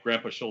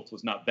grandpa Schultz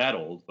was not that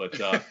old, but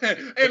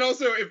and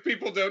also, if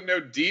people don't know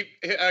deep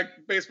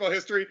baseball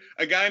history,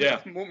 a guy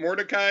named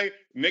Mordecai,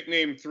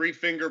 nicknamed Three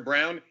Finger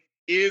Brown,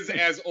 is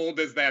as old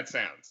as that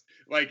sounds.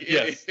 Like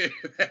yes.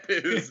 That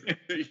is,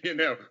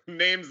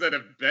 names that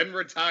have been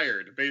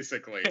retired,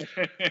 basically.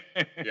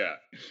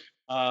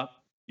 Yeah.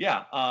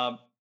 Yeah.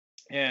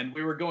 And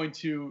we were going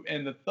to,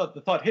 and the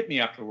thought hit me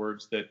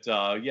afterwards that,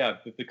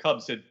 that the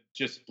Cubs had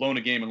just blown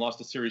a game and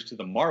lost a series to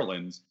the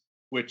Marlins,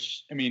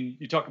 which, I mean,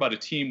 you talk about a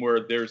team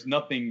where there's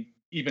nothing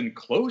even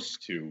close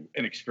to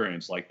an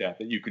experience like that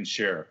you can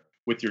share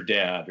with your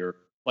dad. Or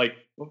like,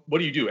 what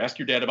do you do? Ask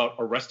your dad about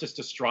Orestes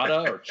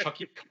Estrada or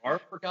Chucky Carr,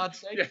 for God's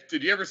sake? Yeah.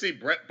 Did you ever see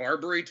Brett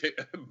Barbary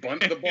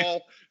bunt the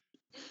ball?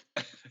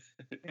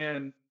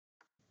 And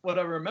what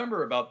I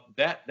remember about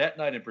that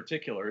night in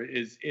particular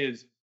is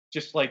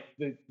just like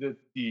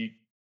the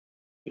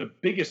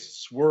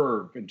biggest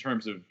swerve in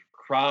terms of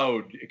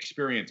crowd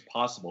experience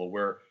possible,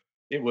 where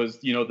it was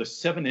the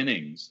 7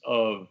 innings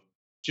of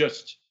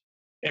just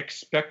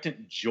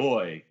expectant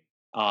joy,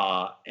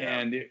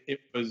 and it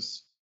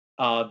was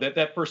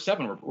that first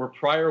 7 where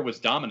Pryor was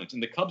dominant,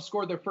 and the Cubs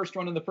scored their first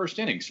run in the first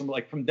innings.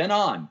 From then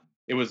on,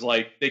 it was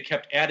like they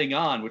kept adding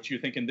on, which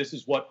you're thinking this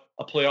is what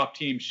a playoff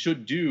team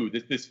should do.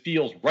 This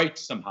feels right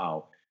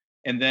somehow.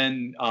 And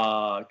then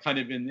kind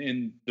of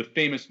in the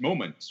famous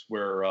moments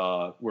where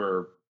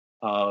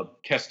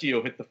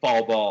Castillo hit the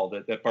foul ball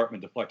that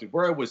Bartman deflected,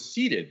 where I was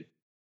seated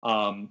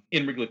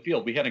in Wrigley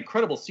Field, we had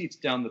incredible seats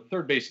down the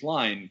third base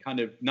line, kind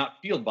of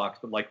not field box,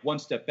 but like one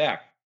step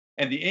back.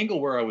 And the angle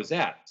where I was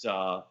at,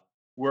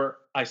 where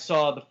I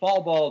saw the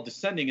foul ball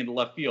descending into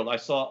left field, I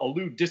saw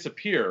Alou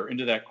disappear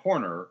into that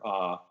corner.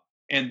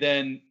 And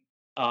then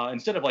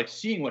instead of like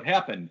seeing what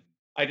happened,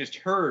 I just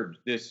heard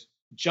this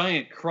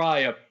giant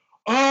cry of,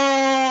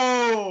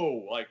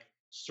 "Oh!" like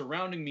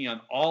surrounding me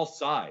on all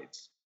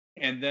sides.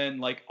 And then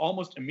like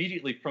almost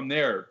immediately from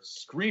there,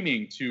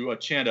 screaming to a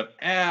chant of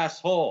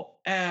 "asshole,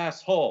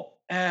 asshole,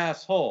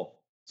 asshole."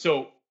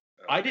 So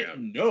I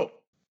didn't know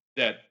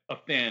that a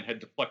fan had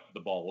deflected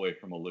the ball away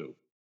from Alou.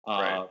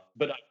 Right.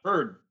 But I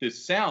heard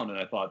this sound and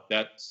I thought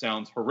that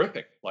sounds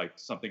horrific, like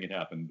something had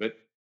happened. But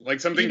like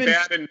something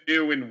bad and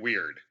new and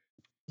weird.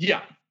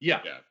 Yeah.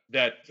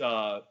 That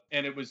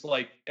and it was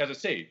like, as I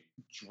say,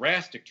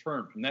 drastic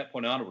turn from that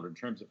point onward in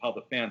terms of how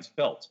the fans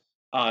felt,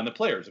 and the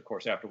players, of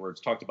course,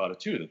 afterwards talked about it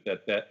too.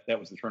 That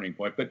was the turning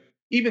point. But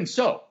even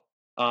so,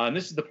 and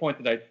this is the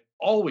point that I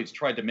always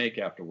tried to make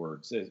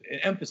afterwards,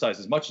 emphasize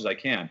as much as I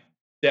can,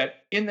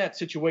 that in that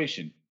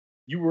situation,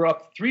 you were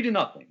up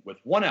 3-0 with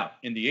 1 out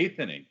in the 8th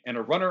inning and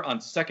a runner on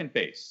second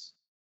base,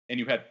 and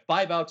you had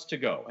 5 outs to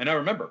go. And I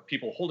remember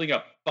people holding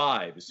up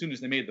 5 as soon as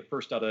they made the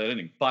first out of that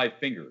inning, 5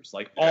 fingers,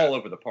 like all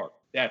over the park.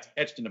 That's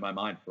etched into my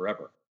mind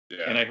forever.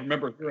 Yeah. And I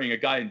remember hearing a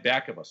guy in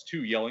back of us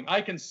too yelling,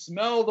 "I can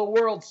smell the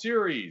World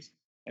Series."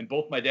 And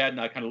both my dad and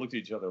I kind of looked at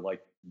each other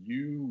like,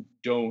 "You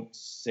don't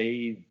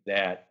say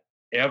that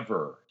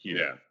ever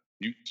here.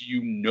 Do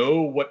you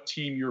know what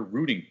team you're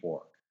rooting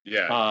for?"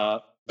 Yeah.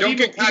 Don't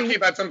get cocky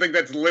about something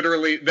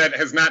that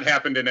has not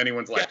happened in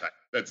anyone's lifetime.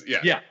 That's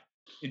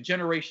in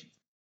generations.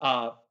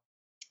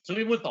 So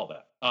even with all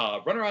that,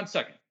 runner on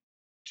second,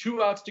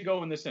 2 outs to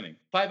go in this inning,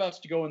 5 outs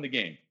to go in the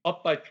game,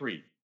 up by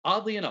 3.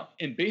 Oddly enough,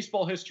 in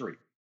baseball history,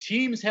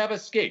 teams have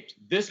escaped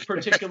this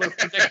particular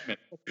predicament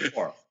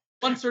before.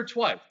 Once or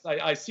twice.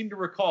 I seem to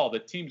recall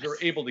that teams are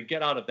able to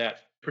get out of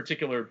that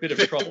particular bit of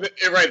trouble.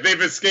 Right,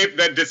 they've escaped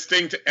that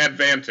distinct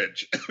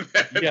advantage.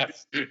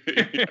 Yes.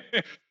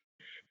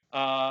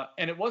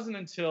 And it wasn't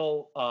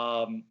until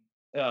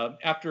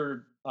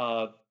after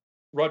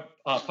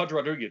Pudge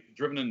Rodriguez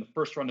driven in the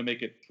first run to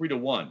make it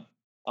 3-1,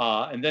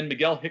 and then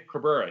Miguel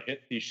Cabrera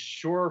hit the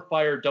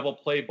surefire double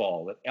play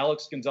ball that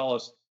Alex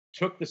Gonzalez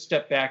took the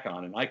step back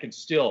on, and I can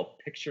still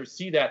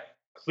see that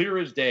clear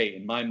as day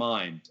in my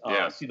mind.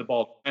 See the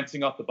ball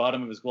bouncing off the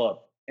bottom of his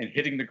glove and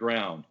hitting the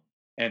ground,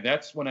 and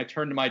that's when I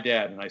turned to my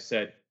dad and I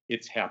said,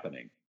 "It's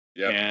happening."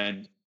 Yep.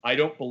 And I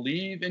don't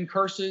believe in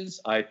curses.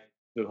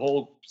 The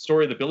whole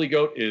story of the Billy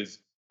Goat is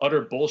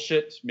utter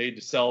bullshit made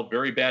to sell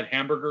very bad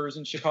hamburgers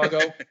in Chicago.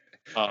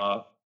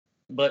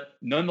 But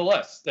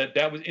nonetheless,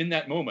 that was in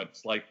that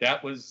moment. Like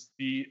that was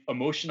the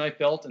emotion I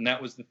felt, and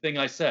that was the thing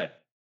I said.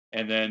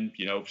 And then,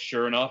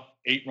 sure enough,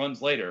 8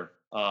 runs later.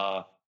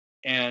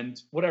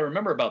 And what I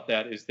remember about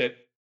that is that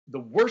the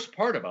worst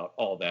part about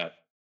all that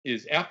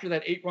is after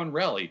that 8-run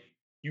rally,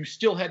 you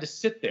still had to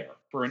sit there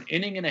for an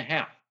inning and a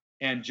half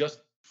and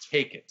just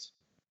take it.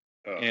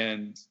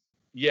 And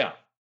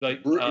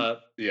Like,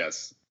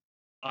 yes.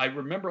 I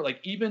remember, like,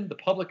 even the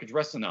public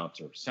address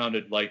announcer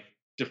sounded like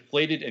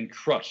deflated and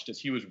crushed as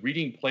he was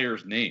reading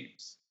players'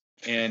 names,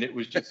 and it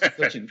was just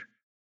such an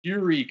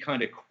eerie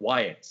kind of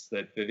quiet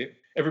that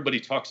everybody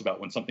talks about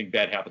when something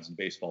bad happens in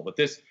baseball. But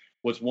this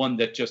was one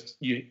that just,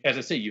 you, as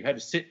I say, you had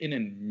to sit in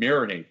and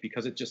marinate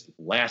because it just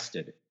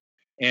lasted.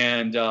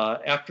 And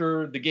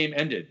after the game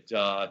ended,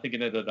 I think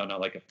it ended on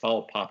like a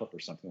foul pop-up or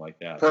something like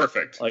that.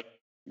 Perfect. Like,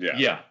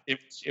 yeah,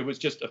 it was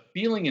just a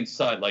feeling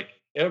inside, like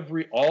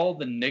all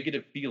the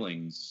negative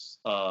feelings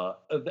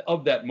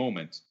of that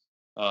moment,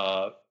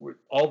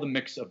 all the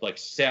mix of like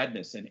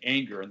sadness and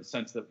anger in the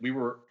sense that we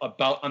were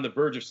about on the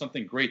verge of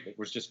something great that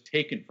was just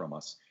taken from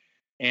us.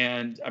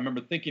 And I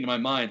remember thinking in my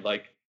mind,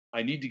 like,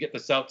 I need to get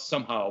this out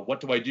somehow. What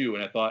do I do?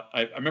 And I thought,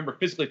 I remember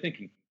physically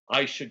thinking,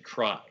 I should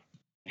cry.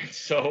 And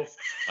so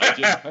I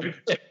just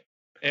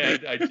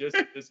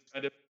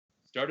kind of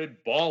started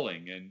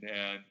bawling and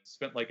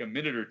spent like a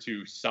minute or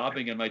two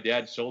sobbing on my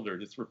dad's shoulder,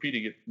 just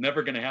repeating, it's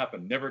never going to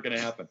happen, never going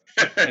to happen.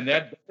 And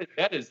that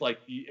is like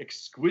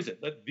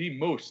the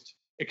most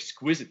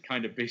exquisite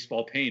kind of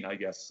baseball pain, I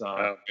guess.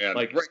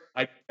 Like,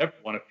 I never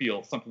want to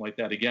feel something like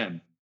that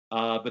again.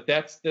 But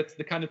that's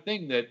the kind of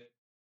thing that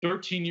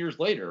 13 years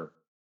later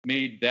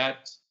made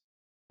that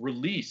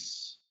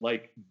release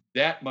like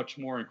that much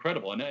more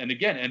incredible. And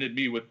again, ended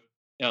me with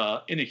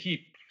in a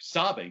heap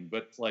sobbing,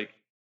 but like,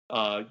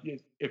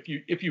 if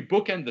you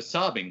bookend the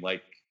sobbing,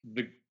 like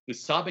the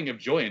sobbing of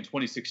joy in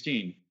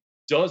 2016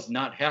 does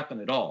not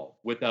happen at all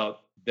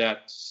without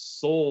that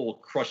soul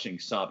crushing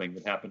sobbing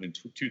that happened in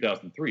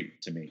 2003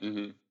 to me.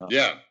 Mm-hmm.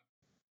 Yeah.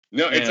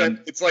 No,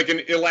 it's like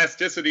an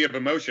elasticity of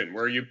emotion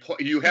where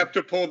you have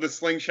to pull the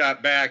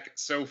slingshot back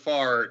so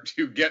far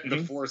to get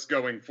the force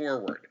going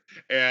forward,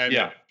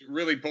 and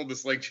really pull the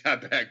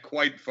slingshot back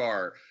quite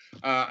far.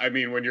 I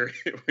mean, when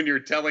you're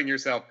telling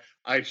yourself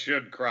I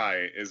should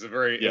cry is a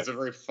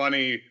very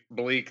funny,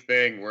 bleak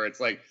thing where it's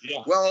like,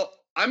 well,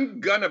 I'm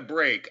gonna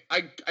break.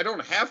 I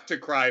don't have to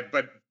cry,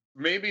 but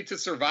maybe to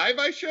survive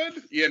I should.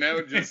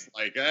 Just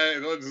like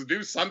let's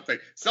do something.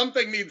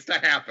 Something needs to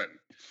happen.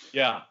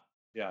 Yeah.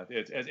 Yeah,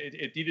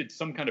 it needed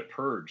some kind of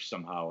purge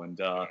somehow, and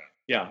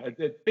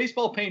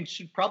baseball pain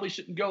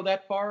shouldn't go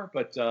that far,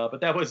 but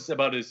that was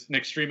about an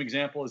extreme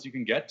example as you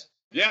can get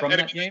from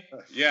that game.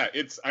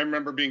 I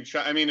remember being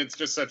shot. I mean, it's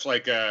just such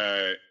like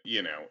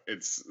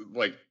it's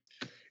like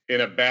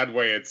in a bad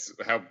way. It's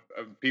how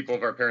people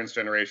of our parents'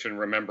 generation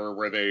remember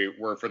where they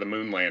were for the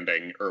moon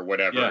landing or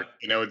whatever.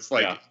 It's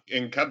like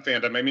in Cub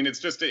fandom. I mean, it's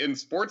just in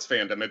sports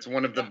fandom. It's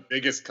one of the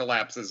biggest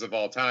collapses of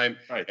all time,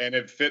 and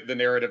it fit the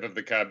narrative of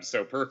the Cubs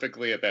so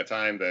perfectly at that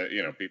time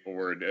that people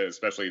were,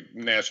 especially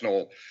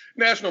national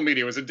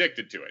media, was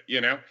addicted to it.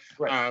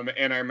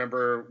 And I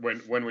remember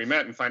when we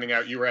met and finding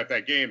out you were at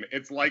that game.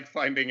 It's like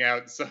finding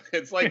out. So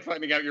it's like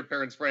finding out your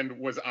parents' friend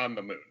was on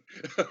the moon.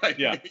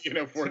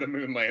 For the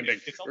moon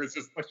landing. It's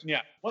just.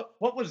 Yeah.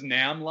 What was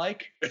Nam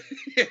like?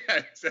 Yeah,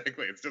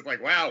 exactly. It's just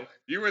like, wow,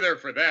 you were there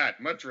for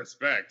that. Much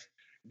respect.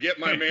 Get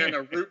my man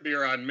a root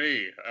beer on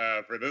me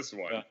for this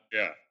one.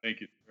 Yeah.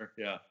 Thank you, sir.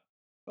 Yeah.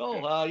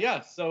 Well,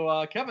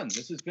 So, Kevin,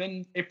 this has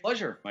been a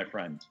pleasure, my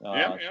friend.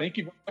 Thank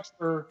you very much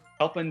for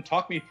helping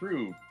talk me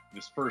through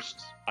this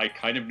first I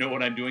kind of know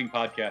what I'm doing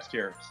podcast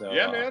here. So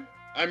yeah, man.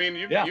 I mean,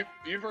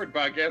 you've heard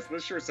podcasts.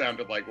 This sure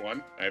sounded like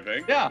one, I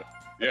think. Yeah.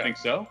 I think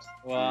so.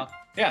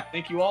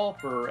 Thank you all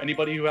for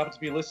anybody who happens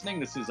to be listening.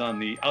 This is on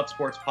the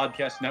Outsports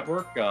Podcast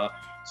Network.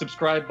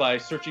 Subscribe by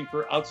searching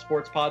for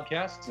Outsports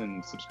Podcasts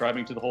and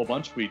subscribing to the whole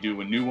bunch. We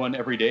do a new one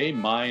every day.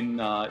 Mine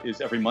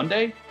is every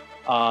Monday.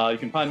 You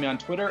can find me on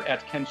Twitter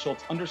at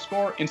 @KenSchultz_,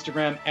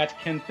 Instagram at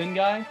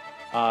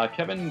KenThinGuy.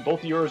 Kevin, both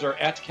of yours are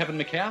at Kevin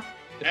McCaff.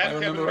 At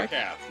Kevin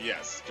McCaff,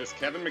 yes. Just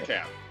Kevin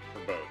McCaff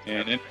for both.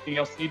 And anything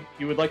else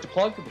you would like to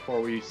plug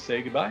before we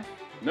say goodbye?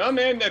 No,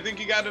 man, I think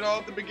you got it all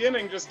at the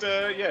beginning. Just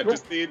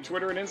just the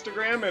Twitter and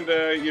Instagram, and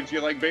if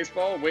you like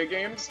baseball, Away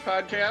Games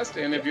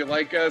podcast, and if you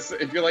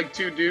like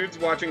two dudes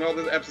watching all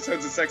the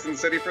episodes of Sex and the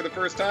City for the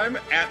first time,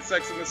 at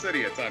Sex and the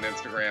City, it's on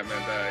Instagram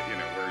and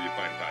where you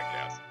find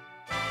podcasts.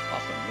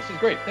 Awesome, this is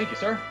great. Thank you,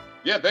 sir.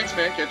 Yeah, thanks,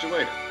 man. Catch you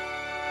later.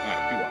 All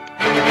right, be well.